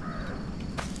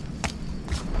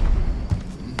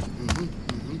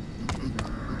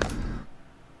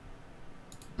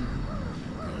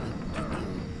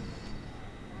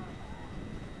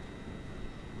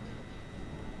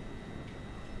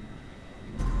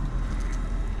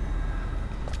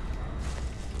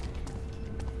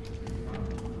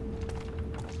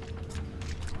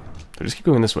 So just keep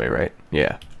going this way, right?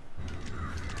 Yeah.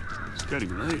 It's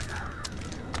getting late.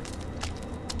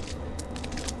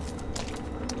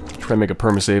 Try to make a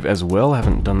permasave as well. I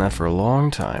haven't done that for a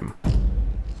long time.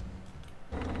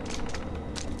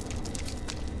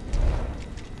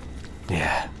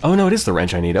 Yeah. Oh no, it is the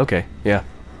wrench I need. Okay. Yeah.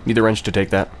 Need the wrench to take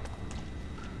that.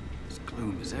 This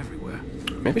gloom is everywhere.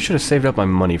 Maybe I should have saved up my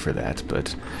money for that,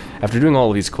 but after doing all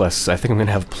of these quests, I think I'm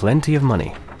gonna have plenty of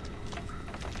money.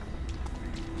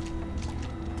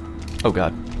 Oh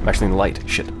god, I'm actually in the light.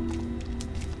 Shit.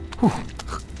 Whew.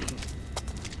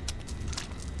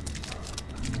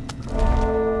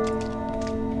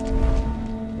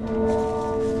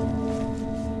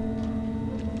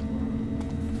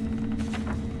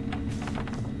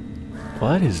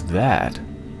 What is that?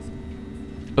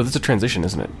 Oh, that's a transition,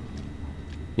 isn't it?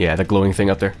 Yeah, that glowing thing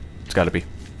up there. It's gotta be.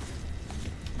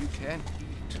 You can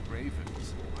eat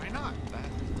ravens. Why not?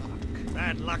 Bad luck.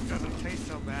 Bad luck doesn't taste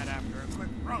so bad after a quick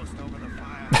roast over the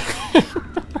fire.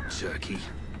 Jerky.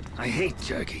 I hate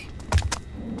jerky.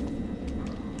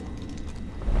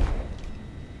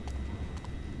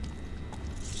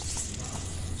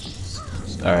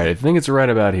 Alright, I think it's right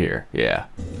about here. Yeah.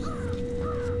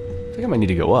 I think I might need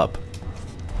to go up.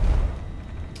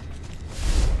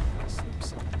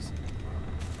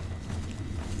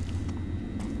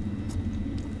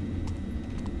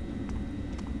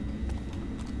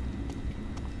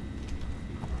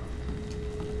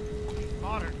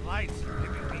 Modern lights are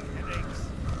giving me headaches.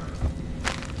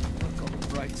 Look on the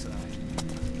bright side.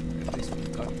 At least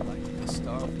we've got like the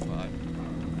star vibe.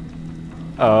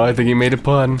 Oh, I think he made a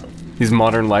pun. These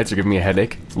modern lights are giving me a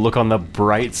headache. Look on the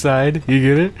bright side.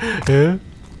 You get it? Yeah.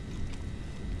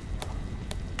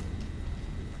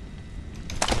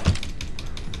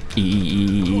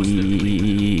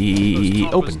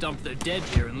 Open. Dump their dead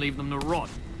here and leave them to rot.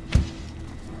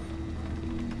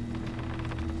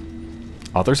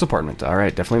 Author's apartment.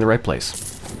 Alright, definitely the right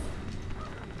place.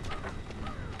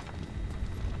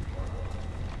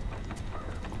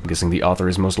 I'm guessing the author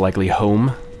is most likely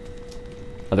home.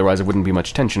 Otherwise, it wouldn't be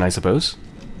much tension, I suppose.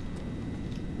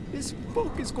 This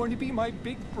book is going to be my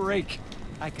big break.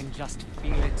 I can just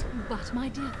feel it. But, my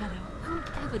dear fellow,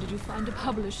 however did you find to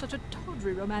publish such a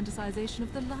tawdry romanticization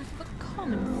of the life of a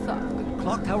common thug?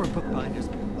 Clock Tower Bookbinders,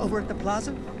 over at the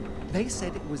plaza, they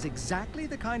said it was exactly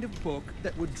the kind of book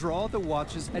that would draw the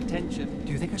watcher's attention.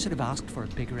 Do you think I should have asked for a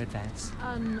bigger advance?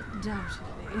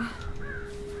 Undoubtedly.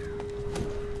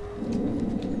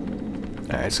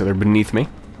 Alright, so they're beneath me.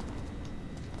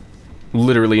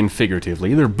 Literally and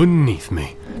figuratively, they're beneath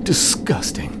me.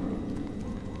 Disgusting.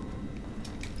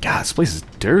 God, this place is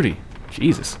dirty.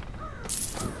 Jesus.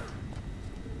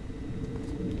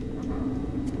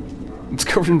 It's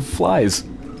covered in flies.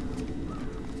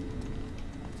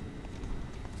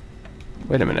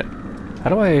 Wait a minute. How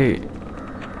do I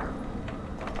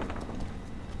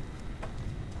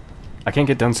can't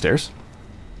get downstairs?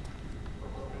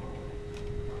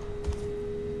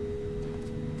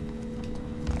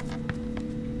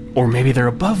 Or maybe they're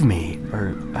above me.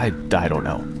 Or, I don't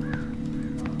know.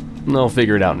 I'll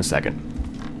figure it out in a second.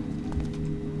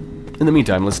 In the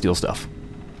meantime, let's steal stuff.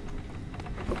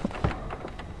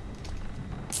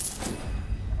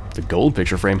 The gold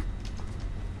picture frame.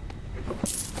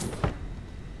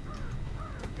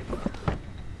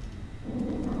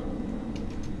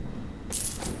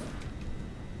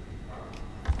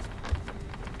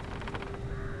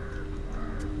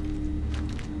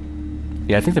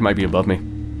 Yeah, I think they might be above me.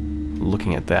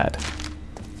 Looking at that.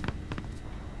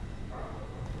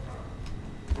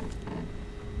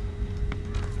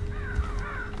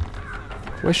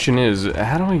 Question is,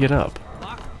 how do I get up?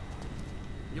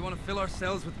 You want to fill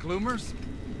ourselves with gloomers?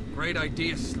 Great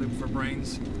idea, Sloop for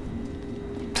brains.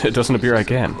 It doesn't appear I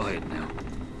can. Quiet now.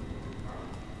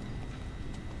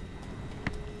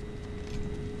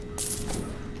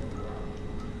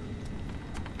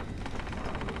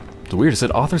 It's weird, it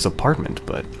said author's apartment,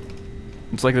 but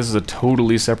it's like this is a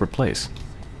totally separate place.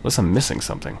 Unless I'm missing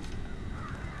something.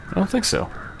 I don't think so.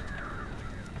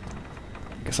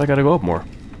 Guess I gotta go up more.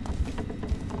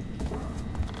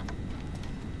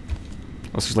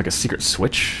 Unless there's like a secret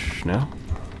switch? No?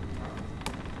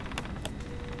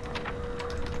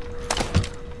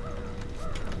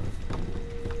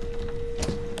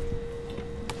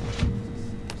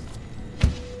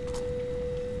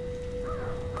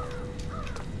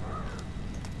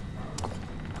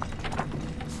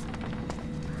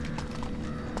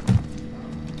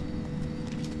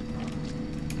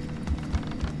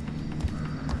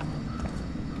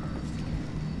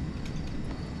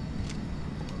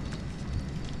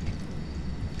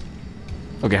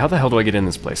 Okay, how the hell do I get in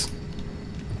this place?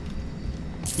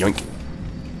 Yoink.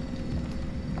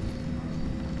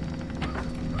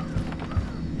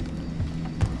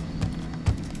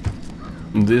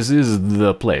 This is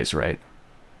the place, right?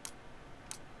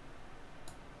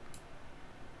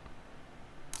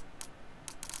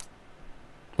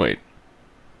 Wait.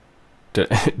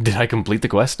 Did I complete the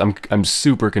quest? I'm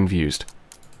super confused.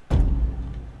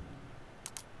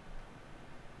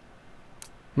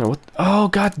 No, what? Oh,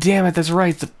 god damn it, that's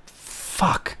right.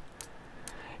 Fuck.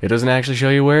 It doesn't actually show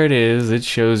you where it is, it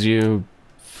shows you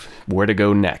where to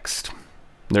go next.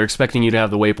 They're expecting you to have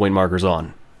the waypoint markers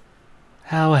on.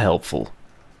 How helpful.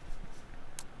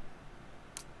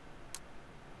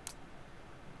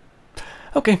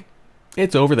 Okay,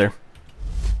 it's over there.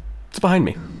 It's behind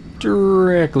me.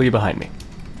 Directly behind me.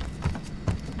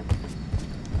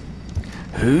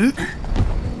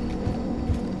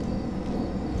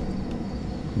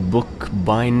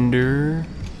 Bookbinder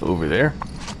over there.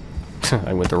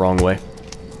 I went the wrong way.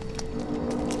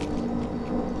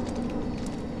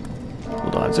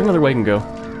 Hold on, is there another way I can go?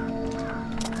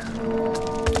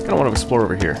 I kinda want to explore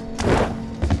over here.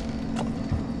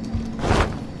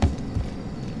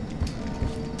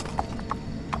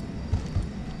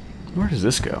 Where does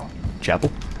this go?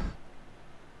 Chapel?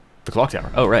 The clock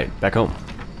tower. Oh, right. Back home.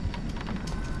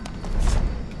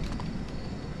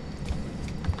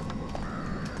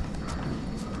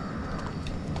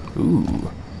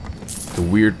 Ooh. It's a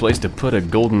weird place to put a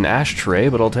golden ashtray,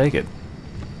 but I'll take it.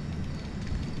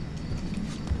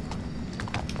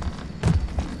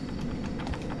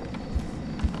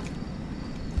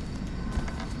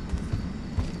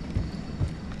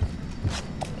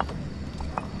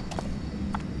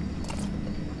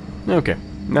 Okay.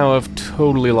 Now I've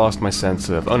totally lost my sense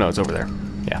of... Oh no, it's over there.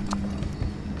 Yeah.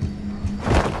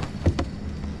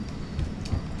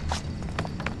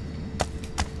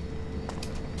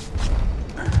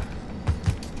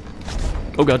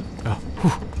 Oh god. Oh, whew.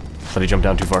 Thought he jumped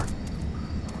down too far.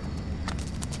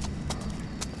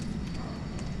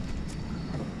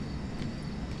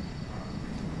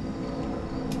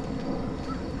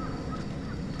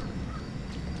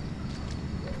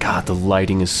 God, the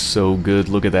lighting is so good.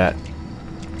 Look at that.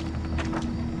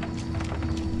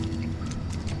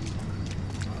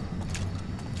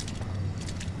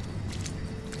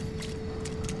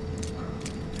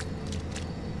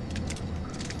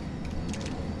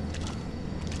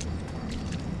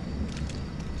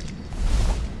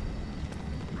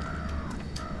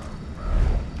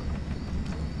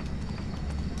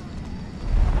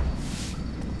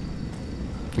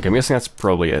 Okay, I'm guessing that's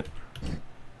probably it.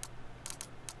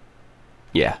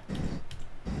 Yeah.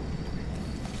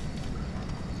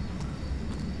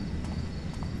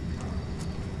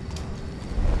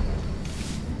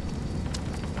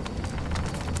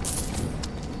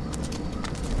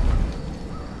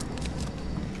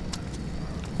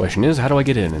 Question is, how do I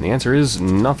get in? And the answer is,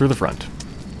 not through the front.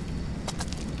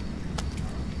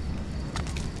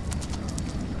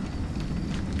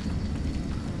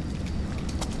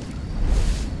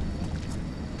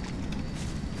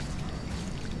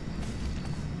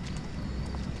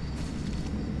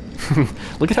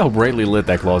 Look at how brightly lit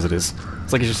that closet is.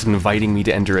 It's like it's just inviting me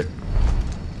to enter it.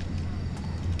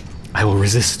 I will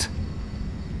resist.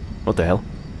 What the hell?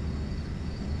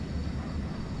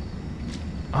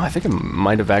 Oh, I think I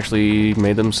might have actually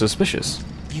made them suspicious.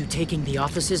 You taking the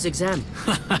officer's exam?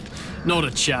 Not a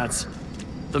chance.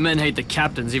 The men hate the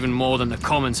captains even more than the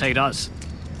commons hate us.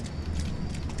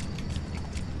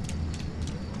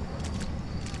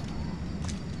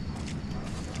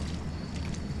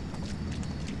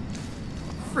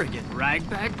 Friggin'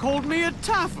 ragbag called me a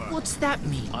taffer. What's that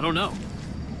mean? I don't know.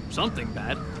 Something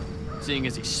bad. Seeing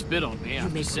as he spit on me, You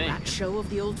I'm make just a saying. rat show of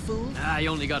the old fool? Ah, he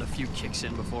only got a few kicks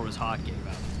in before his heart gave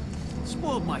out.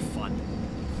 Spoiled my fun.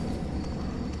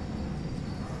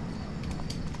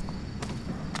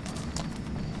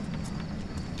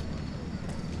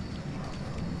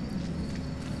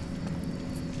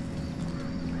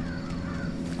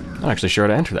 I'm not actually sure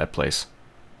how to enter that place.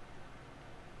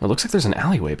 It looks like there's an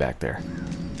alleyway back there.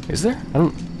 Is there? I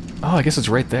don't... Oh, I guess it's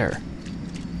right there.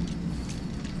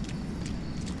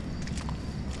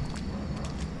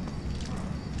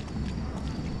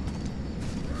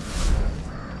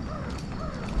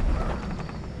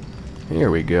 Here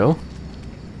we go.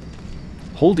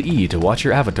 Hold E to watch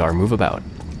your avatar move about.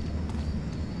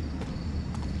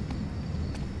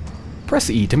 Press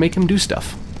E to make him do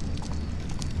stuff.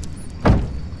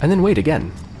 And then wait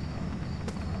again.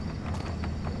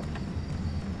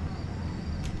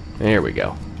 There we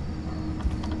go.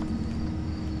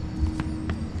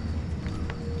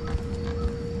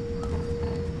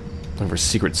 Looking for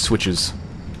secret switches.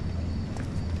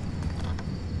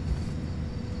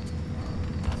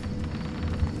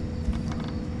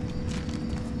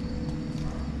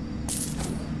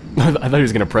 I thought he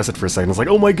was going to press it for a second. I was like,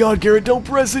 oh my god, Garrett, don't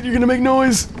press it, you're going to make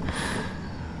noise!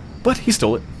 But he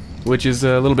stole it, which is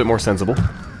a little bit more sensible.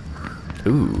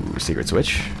 Ooh, secret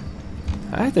switch.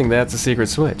 I think that's a secret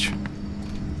switch.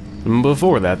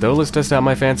 Before that, though, let's test out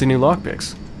my fancy new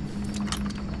lockpicks.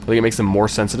 I think it makes them more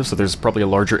sensitive, so there's probably a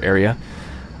larger area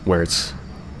where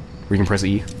you can press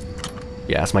E.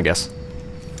 Yeah, that's my guess.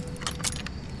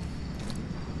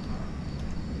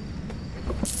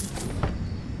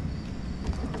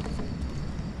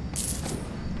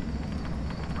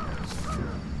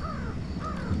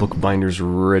 Bookbinder's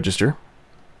register.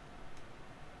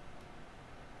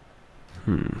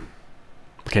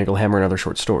 Mechanical Hammer and Other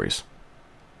Short Stories.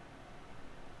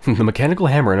 The Mechanical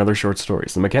Hammer and Other Short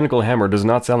Stories. The Mechanical Hammer does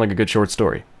not sound like a good short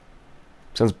story.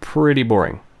 Sounds pretty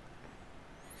boring.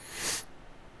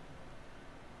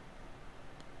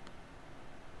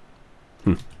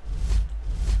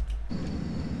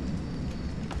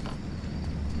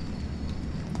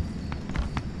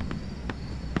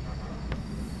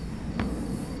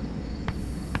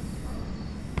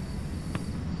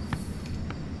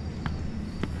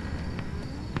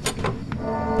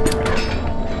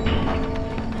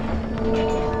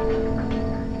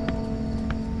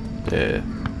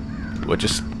 What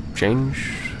just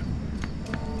changed?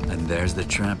 And there's the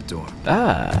trapdoor.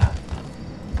 Ah.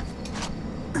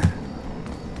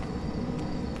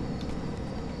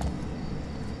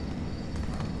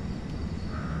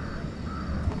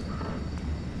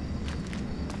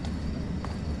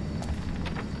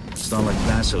 It's not like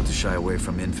Basso to shy away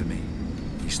from infamy.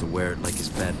 He used to wear it like his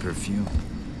bad perfume.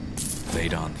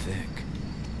 Laid on thick.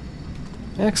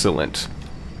 Excellent.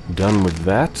 Done with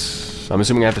that. I'm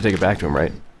assuming I have to take it back to him,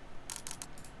 right?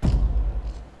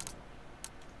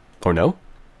 Or no?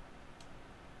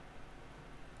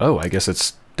 Oh, I guess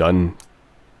it's done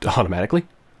automatically?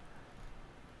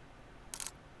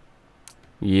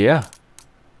 Yeah.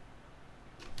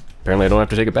 Apparently I don't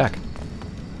have to take it back.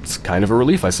 It's kind of a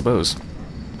relief, I suppose.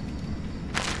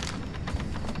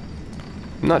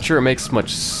 I'm not sure it makes much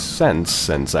sense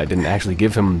since I didn't actually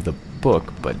give him the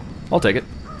book, but I'll take it.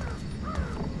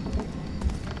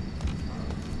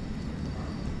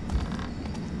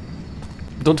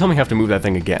 Don't tell me I have to move that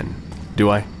thing again,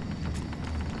 do I?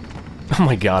 Oh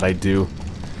my god, I do.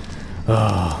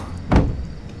 Oh.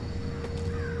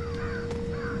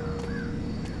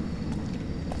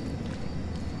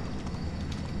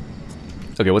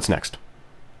 Okay, what's next?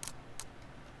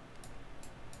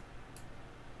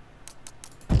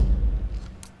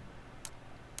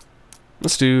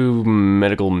 Let's do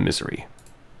medical misery.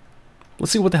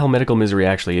 Let's see what the hell medical misery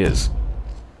actually is.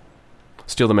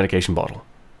 Steal the medication bottle.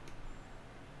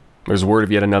 There's word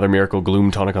of yet another miracle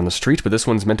gloom tonic on the street, but this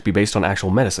one's meant to be based on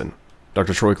actual medicine.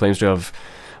 Dr. Troy claims to have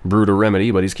brewed a remedy,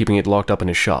 but he's keeping it locked up in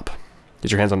his shop. Get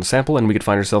your hands on a sample and we could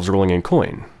find ourselves rolling in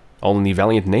coin. All in the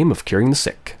valiant name of curing the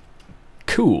sick.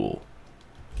 Cool.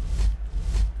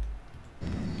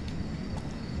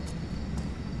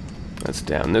 That's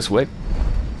down this way.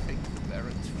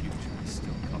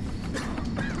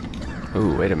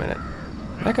 Ooh, wait a minute.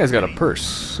 That guy's got a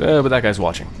purse, but that guy's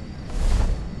watching.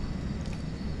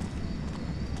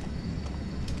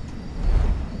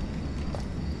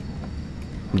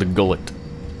 The gullet.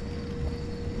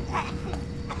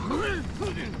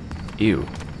 Ew.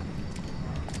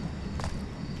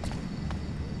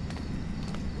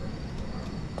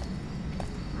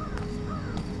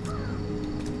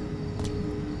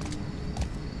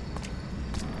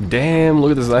 Damn,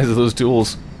 look at the size of those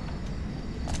tools.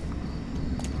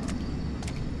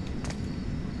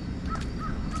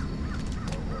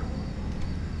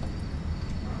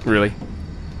 Really?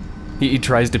 He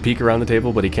tries to peek around the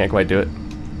table, but he can't quite do it.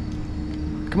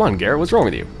 Come on, Garrett, what's wrong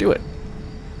with you? Do it. Is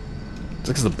it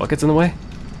because the bucket's in the way?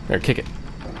 There, kick it.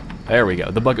 There we go.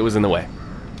 The bucket was in the way.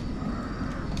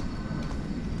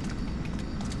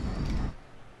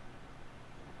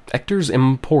 Ector's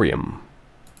Emporium.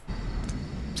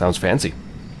 Sounds fancy.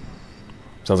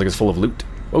 Sounds Sounds like it's full of loot.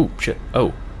 Oh, shit.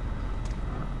 Oh.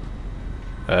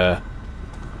 I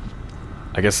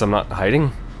guess I'm not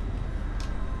hiding?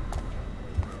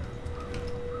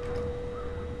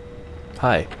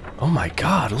 Hi. Oh my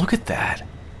god, look at that.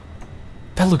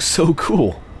 That looks so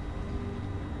cool.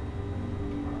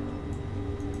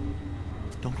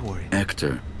 Don't worry.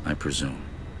 Hector, I presume.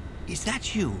 Is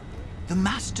that you? The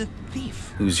master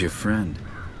thief? Who's your friend?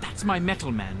 That's my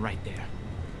metal man right there.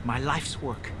 My life's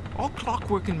work. All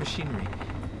clockwork and machinery.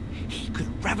 He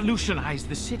could revolutionize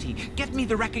the city, get me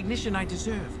the recognition I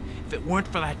deserve. If it weren't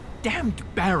for that damned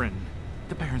Baron.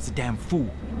 The Baron's a damn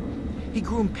fool. He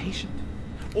grew impatient.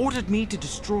 Ordered me to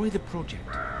destroy the project.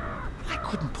 I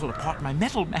couldn't pull apart my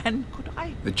metal man, could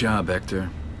I? The job, Hector.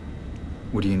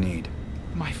 What do you need?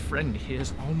 My friend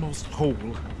here's almost whole.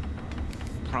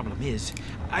 Problem is,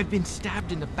 I've been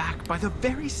stabbed in the back by the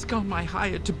very scum I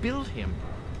hired to build him.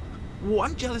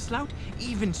 One jealous lout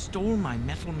even stole my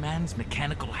metal man's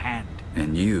mechanical hand.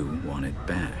 And you want it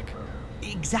back.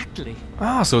 Exactly.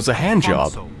 Ah, so it's a hand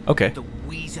job. Basso, Okay. the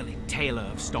weaselly tailor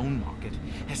of Stone Market,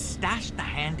 has stashed the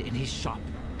hand in his shop.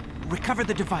 Recover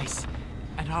the device,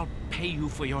 and I'll pay you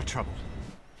for your trouble.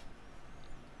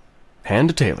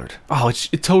 Hand tailored. Oh,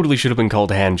 it totally should have been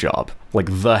called hand job.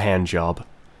 Like the hand job.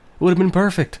 It would have been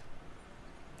perfect.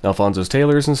 Alfonso's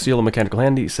tailors and steal a mechanical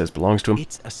hand he says belongs to him.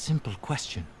 It's a simple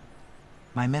question.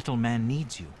 My metal man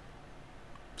needs you.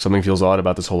 Something feels odd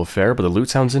about this whole affair, but the loot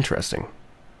sounds interesting.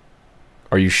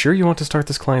 Are you sure you want to start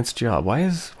this client's job? Why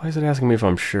is it asking me if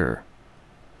I'm sure?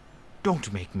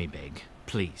 Don't make me beg,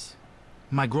 please.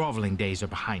 My groveling days are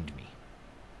behind me.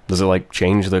 Does it, like,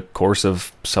 change the course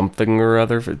of something or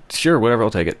other? Sure, whatever,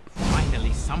 I'll take it.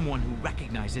 Finally, someone who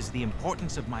recognizes the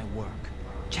importance of my work.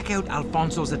 Check out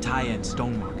Alfonso's attire in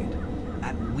Stone Market.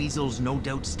 That weasel's no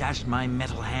doubt stashed my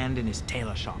metal hand in his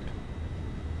tailor shop.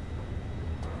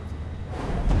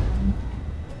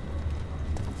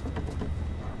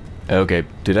 Okay,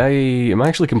 am I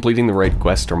actually completing the right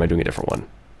quest, or am I doing a different one?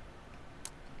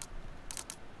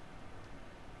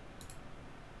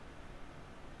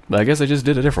 I guess I just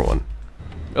did a different one.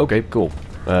 Okay, cool.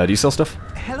 Do you sell stuff?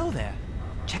 Hello there.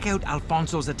 Check out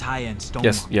Alfonso's attire in Stone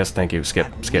Yes, Market. yes, thank you. Skip.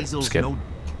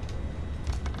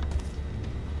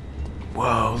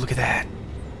 Whoa, look at that.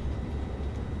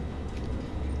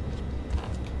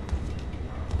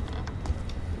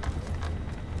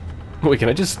 Wait, can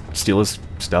I just steal his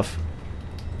stuff?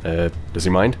 Does he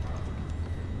mind?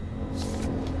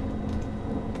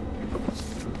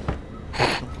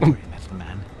 Don't worry, metal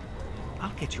man.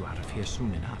 I'll get you out of here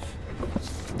soon enough.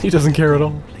 He doesn't care at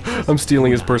all. I'm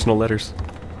stealing his personal letters.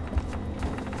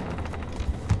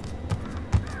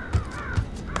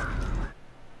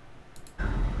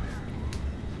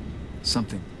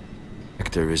 Something.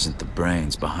 Hector isn't the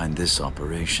brains behind this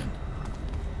operation.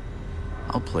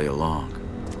 I'll play along.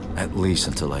 At least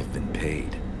until I've been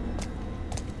paid.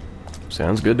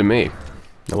 Sounds good to me.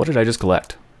 Now what did I just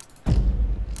collect?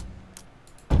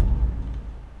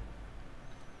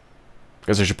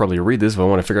 Guess I should probably read this if I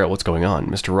want to figure out what's going on.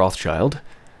 Mr. Rothschild,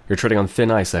 you're treading on thin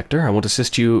ice, Hector. I want to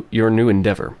assist your new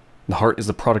endeavor. The heart is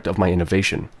the product of my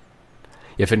innovation.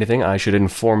 If anything, I should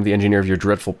inform the engineer of your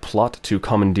dreadful plot to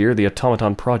commandeer the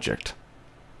automaton project.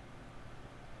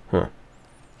 Huh.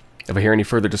 If I hear any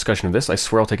further discussion of this, I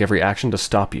swear I'll take every action to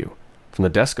stop you. From the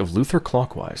desk of Luther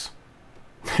Clockwise.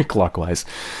 Clockwise.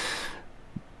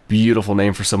 Beautiful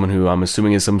name for someone who I'm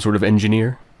assuming is some sort of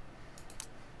engineer.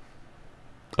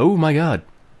 Oh my god.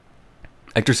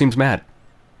 Hector seems mad.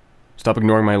 Stop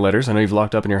ignoring my letters. I know you've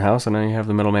locked up in your house, and I have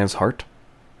the metal man's heart.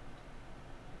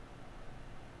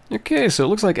 Okay, so it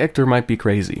looks like Hector might be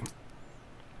crazy.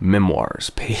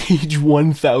 Memoirs, page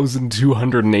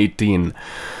 1218.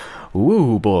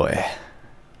 Ooh, boy.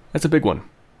 That's a big one.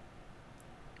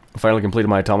 I finally completed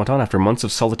my automaton after months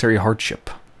of solitary hardship.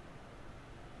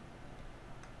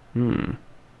 Mm-hmm.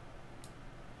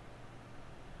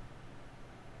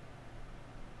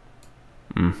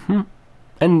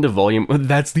 End of volume.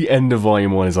 That's the end of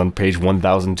volume 1 is on page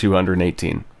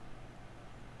 1218.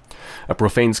 A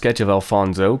profane sketch of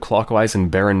Alfonso, Clockwise,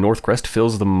 and Baron Northcrest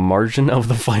fills the margin of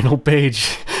the final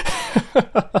page.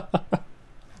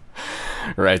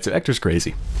 Right, so Hector's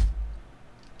crazy.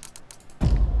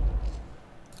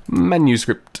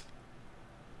 Manuscript.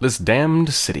 This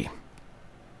damned city.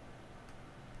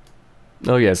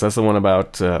 Oh yes, that's the one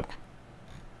about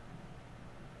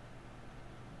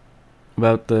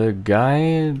the guy.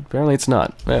 Apparently it's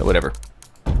not. Whatever.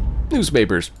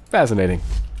 Newspapers. Fascinating.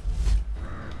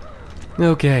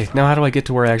 Okay, now how do I get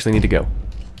to where I actually need to go?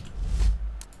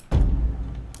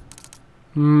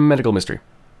 Medical mystery.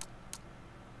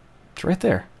 It's right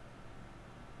there.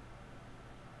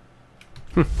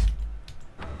 Maybe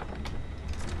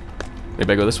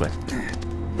I go this way.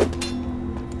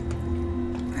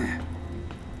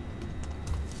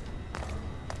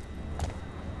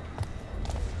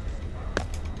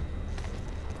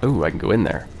 Oh, I can go in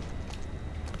there.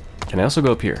 Can I also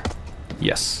go up here?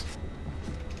 Yes.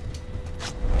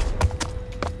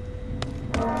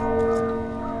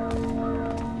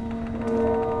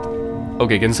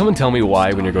 Okay, can someone tell me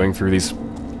why when you're going through these,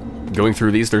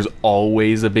 there's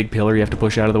always a big pillar you have to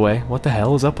push out of the way? What the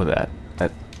hell is up with that?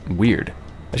 That's weird.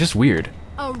 That's just weird.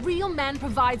 A real man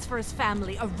provides for his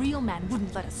family. A real man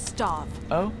wouldn't let us starve.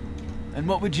 Oh? And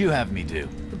what would you have me do?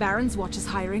 The Baron's watch is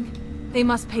hiring. They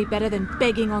must pay better than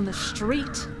begging on the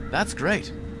street. That's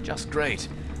great. Just great.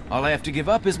 All I have to give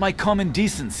up is my common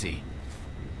decency.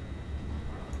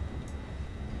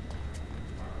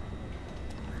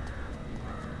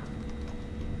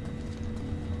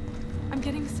 I'm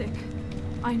getting sick.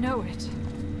 I know it.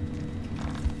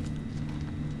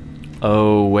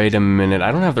 Oh, wait a minute.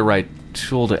 I don't have the right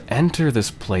tool to enter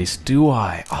this place, do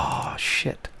I? Oh,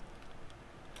 shit.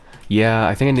 Yeah,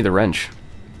 I think I need the wrench.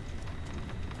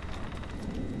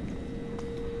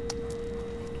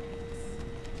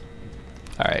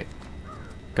 Alright.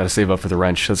 Gotta save up for the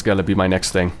wrench. That's gotta be my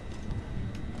next thing.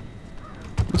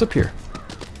 What's up here?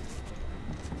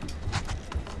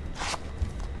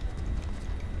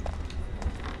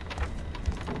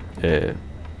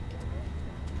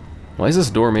 Why is this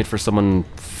door made for someone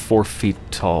 4 feet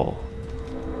tall?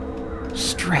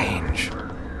 Strange.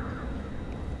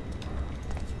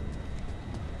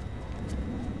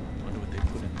 Wonder what they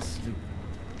put in the sloop.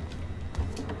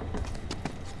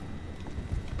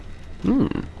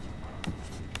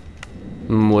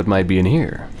 What might be in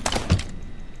here?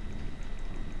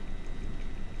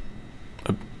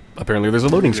 Apparently there's a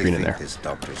loading screen in there. This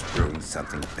doctor's brewing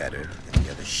something better than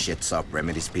the other shit-sop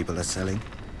remedies people are selling?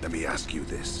 Let me ask you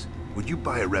this. Would you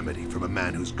buy a remedy from a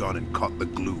man who's gone and caught the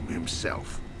gloom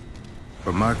himself?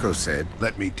 What Marco said.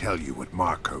 Let me tell you what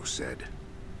Marco said.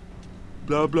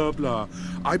 Blah, blah, blah.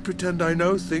 I pretend I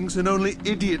know things and only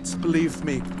idiots believe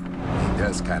me. He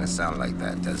does kind of sound like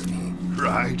that, doesn't he?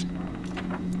 Right.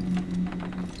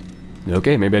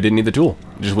 Okay, maybe I didn't need the tool.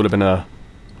 It just would have been the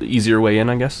easier way in,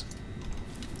 I guess.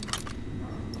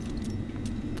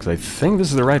 Because I think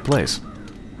this is the right place.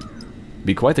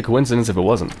 Be quite the coincidence if it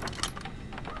wasn't.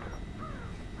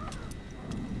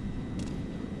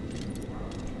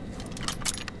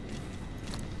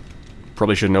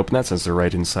 Probably shouldn't open that since they're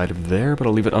right inside of there, but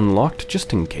I'll leave it unlocked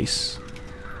just in case.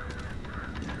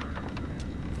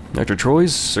 Dr.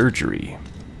 Troy's surgery.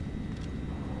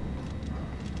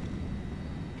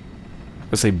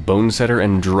 Let's say bone setter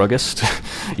and druggist.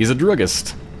 He's a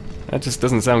druggist. That just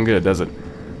doesn't sound good, does it?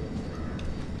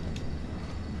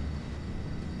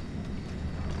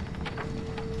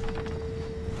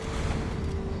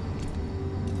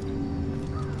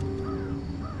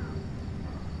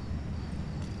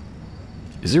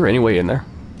 Is there any way in there?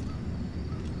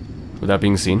 Without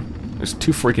being seen? There's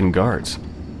 2 freaking guards.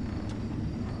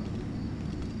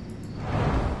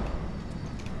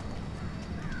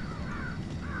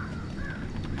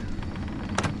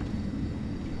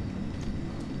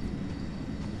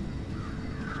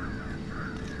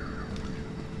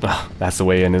 Ah, that's the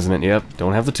way in, isn't it? Yep,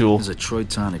 don't have the tool. There's a Troy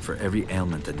tonic for every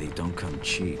ailment and they don't come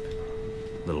cheap.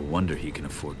 Little wonder he can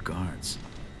afford guards.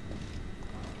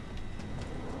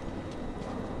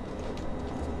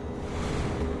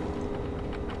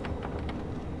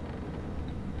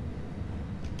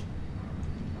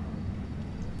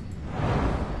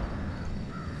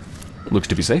 Looks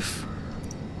to be safe.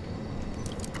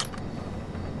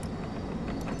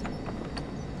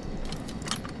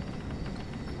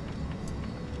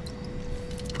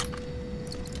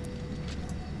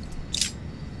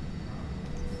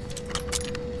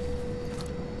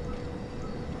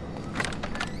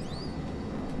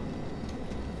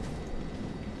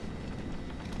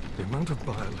 The amount of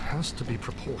bile has to be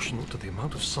proportional to the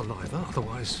amount of saliva,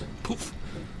 otherwise, poof,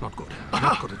 not good.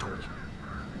 Not good at all.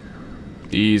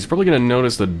 He's probably gonna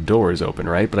notice the door is open,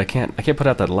 right? But I can't put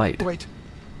out that light. Wait.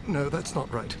 No, that's not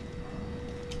right.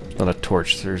 Not a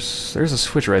torch. There's a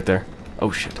switch right there.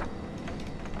 Oh shit.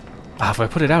 Ah, if I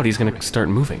put it out, he's gonna start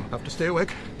moving. Have to stay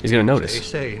awake. He's gonna notice.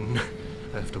 Stay sane.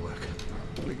 I have to work.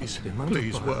 Please. The amount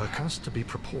of bile has to be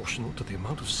proportional to the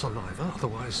amount of saliva,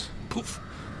 otherwise, poof,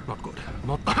 not good.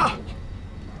 Not at all.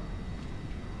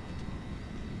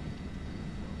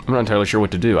 I'm not entirely sure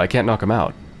what to do. I can't knock him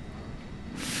out.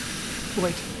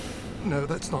 Wait. No,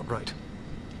 that's not right.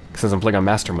 Since I'm playing on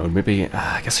master mode, maybe...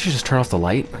 I guess I should just turn off the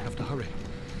light. I have to hurry.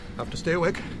 Have to stay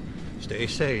awake. Stay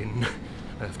sane.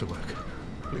 I have to work.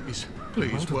 Please.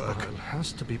 Please work. The bile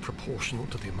has to be proportional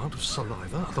to the amount of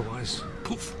saliva, otherwise,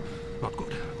 poof. Not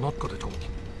good. Not good at all.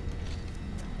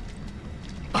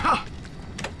 Aha!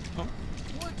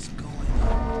 What's going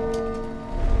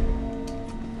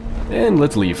on? And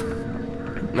let's leave.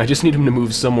 I just need him to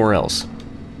move somewhere else.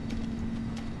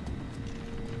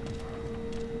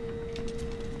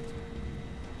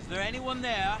 Is there anyone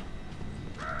there?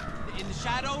 In the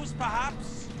shadows,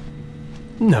 perhaps?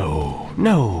 No,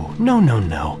 no, no, no,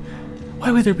 no.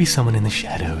 Why would there be someone in the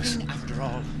shadows? After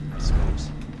all, I suppose.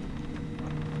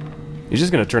 You're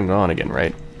just gonna turn it on again,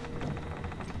 right?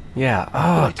 Yeah.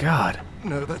 Oh, Wait. God.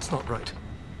 No, that's not right.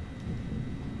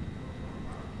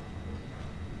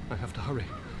 I have to hurry.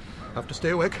 I have to stay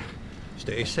awake.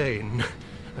 Stay sane.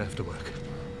 I have to work.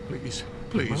 Please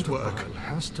work. The bile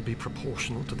has to be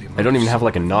proportional to the amount. I don't even have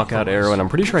like a knockout arrow, and I'm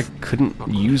pretty sure I couldn't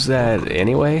use that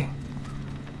anyway.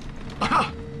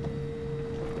 Aha!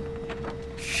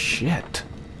 Shit.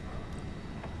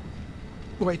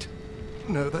 Wait.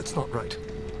 No, that's not right.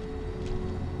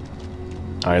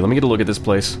 Alright, let me get a look at this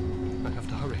place. I have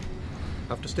to hurry. I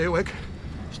have to stay awake.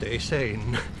 Stay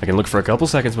sane. I can look for a couple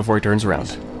seconds before he turns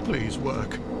around. Please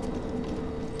work.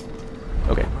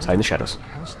 Okay, let's hide in the shadows.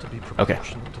 Okay.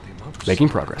 Making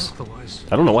progress.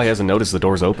 I don't know why he hasn't noticed the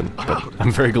door's open, but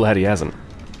I'm very glad he hasn't.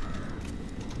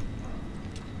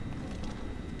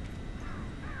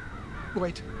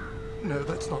 Wait. No,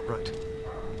 that's not right.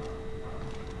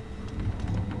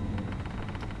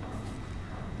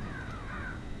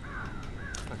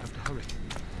 I have to hurry.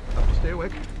 I have to stay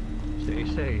awake. Stay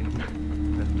sane.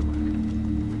 I have to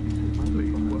work.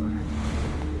 Please work.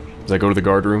 Does I go to the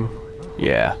guard room?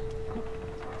 Yeah.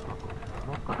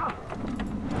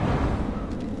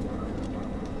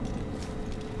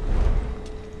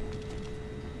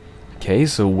 Okay,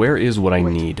 so where is what I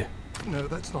need? No,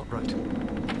 that's not right.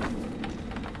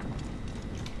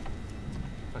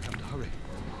 I have to hurry.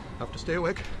 I have to stay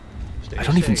awake. Stay I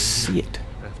don't even sane. see it.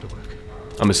 I have to work.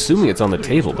 I'm assuming it's on the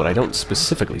table, but I don't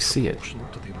specifically see it.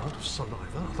 To the amount of saliva,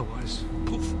 otherwise,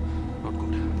 poof. Not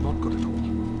good. Not good at all.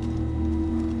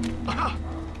 Aha!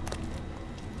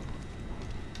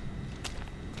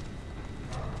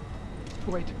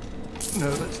 Wait.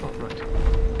 No, that's not right.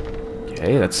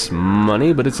 Okay, that's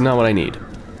money, but it's not what I need. I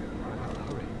have to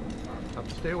hurry. I have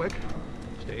to stay awake.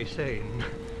 Stay sane. I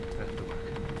have to work.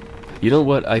 You know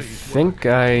what? I think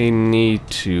I need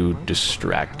to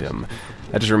distract him.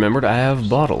 I just remembered I have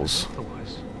bottles.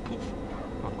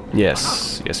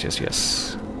 Yes, yes, yes,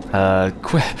 yes.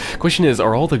 Question is,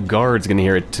 are all the guards gonna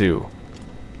hear it too?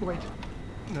 Wait.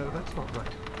 No, that's not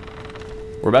right.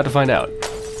 We're about to find out.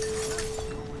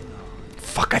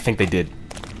 Fuck, I think they did.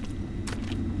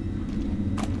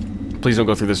 Please don't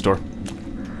go through this door.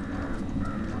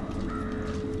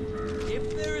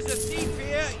 If there is a thief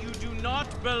here, you do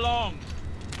not belong.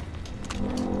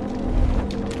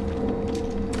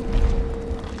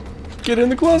 Get in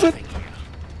the closet.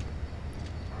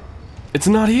 It's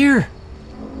not here.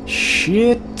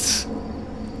 Shit.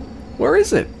 Where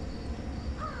is it?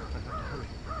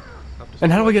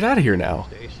 And how do I get out of here now?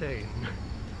 Stay sane.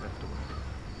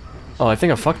 Oh, I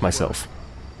think I fucked myself.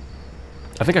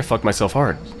 I think I fucked myself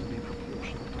hard.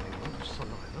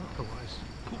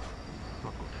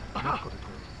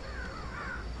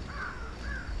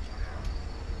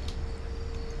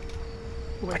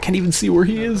 I can't even see where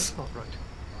he is.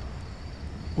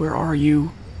 Where are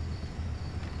you?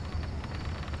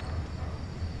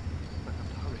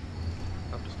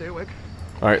 Stay awake.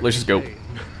 Alright, let's just go.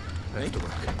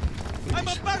 I'm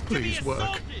about to be Please work.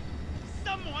 assaulted.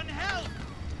 Someone help!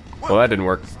 Well, that didn't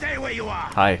work. Stay where you are.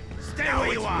 Hi. Stay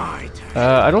where you are.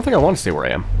 I don't think I want to stay where I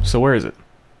am. So where is it?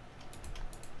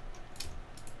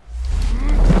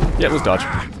 Yeah, let's dodge.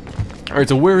 Alright,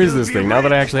 so where is this thing? Now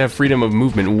that I actually have freedom of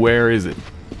movement, where is it?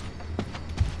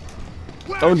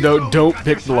 Oh no, don't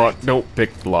pick the lock. Don't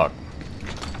pick the lock.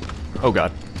 Oh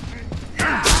god.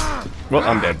 Well,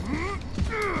 I'm dead.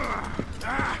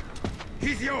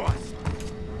 He's yours.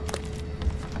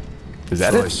 Is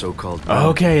that it? So-called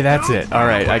Okay, that's it.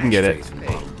 Alright, I can get it.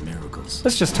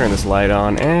 Let's just turn this light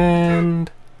on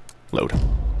and load.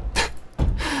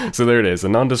 So there it is, a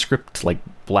nondescript, like,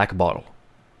 black bottle.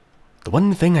 The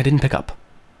one thing I didn't pick up.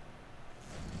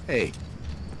 Hey.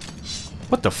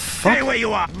 What the fuck? Stay where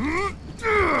you are.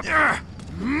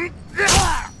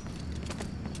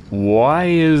 Why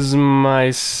is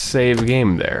my save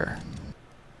game there?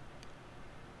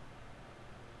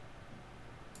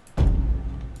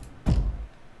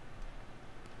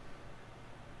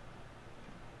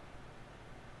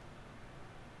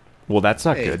 Well, that's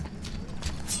not good.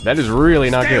 That is really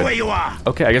not Stay good. where you are.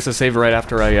 Okay, I guess I saved right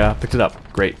after I picked it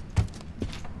up. Great.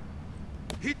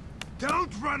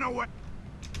 what?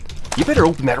 You better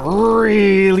open that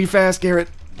really fast, Garrett.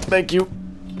 Thank you.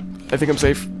 I think I'm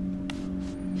safe.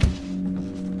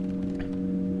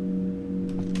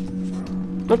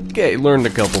 Okay, learned a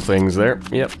couple things there.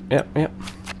 Yep.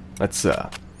 Let's go ahead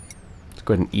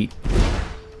and eat.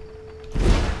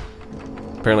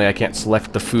 Apparently I can't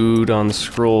select the food on the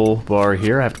scroll bar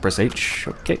here. I have to press H.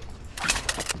 Okay.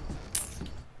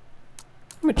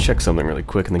 Let me check something really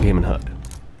quick in the game and HUD.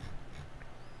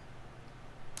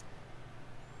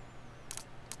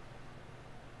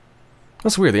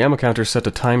 That's weird, the ammo counter is set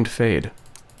to timed fade.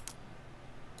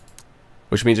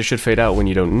 Which means it should fade out when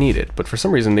you don't need it, but for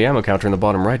some reason the ammo counter in the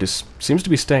bottom right seems to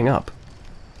be staying up.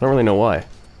 I don't really know why.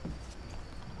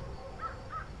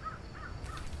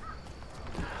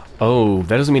 Oh,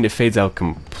 that doesn't mean it fades out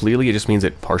completely, it just means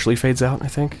it partially fades out, I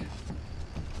think.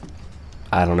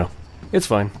 I don't know. It's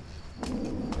fine.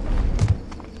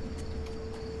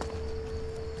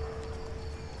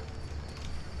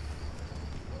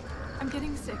 I'm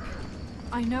getting sick.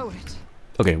 I know it.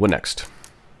 Okay, what next?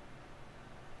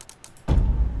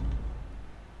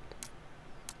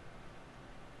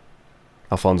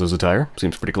 Alfonso's attire.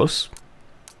 Seems pretty close.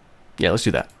 Yeah, let's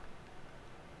do that.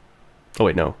 Oh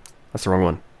wait, no. That's the wrong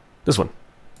one. This one.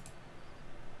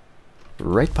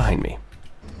 Right behind me.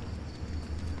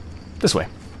 This way.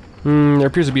 There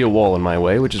appears to be a wall in my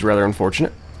way, which is rather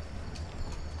unfortunate.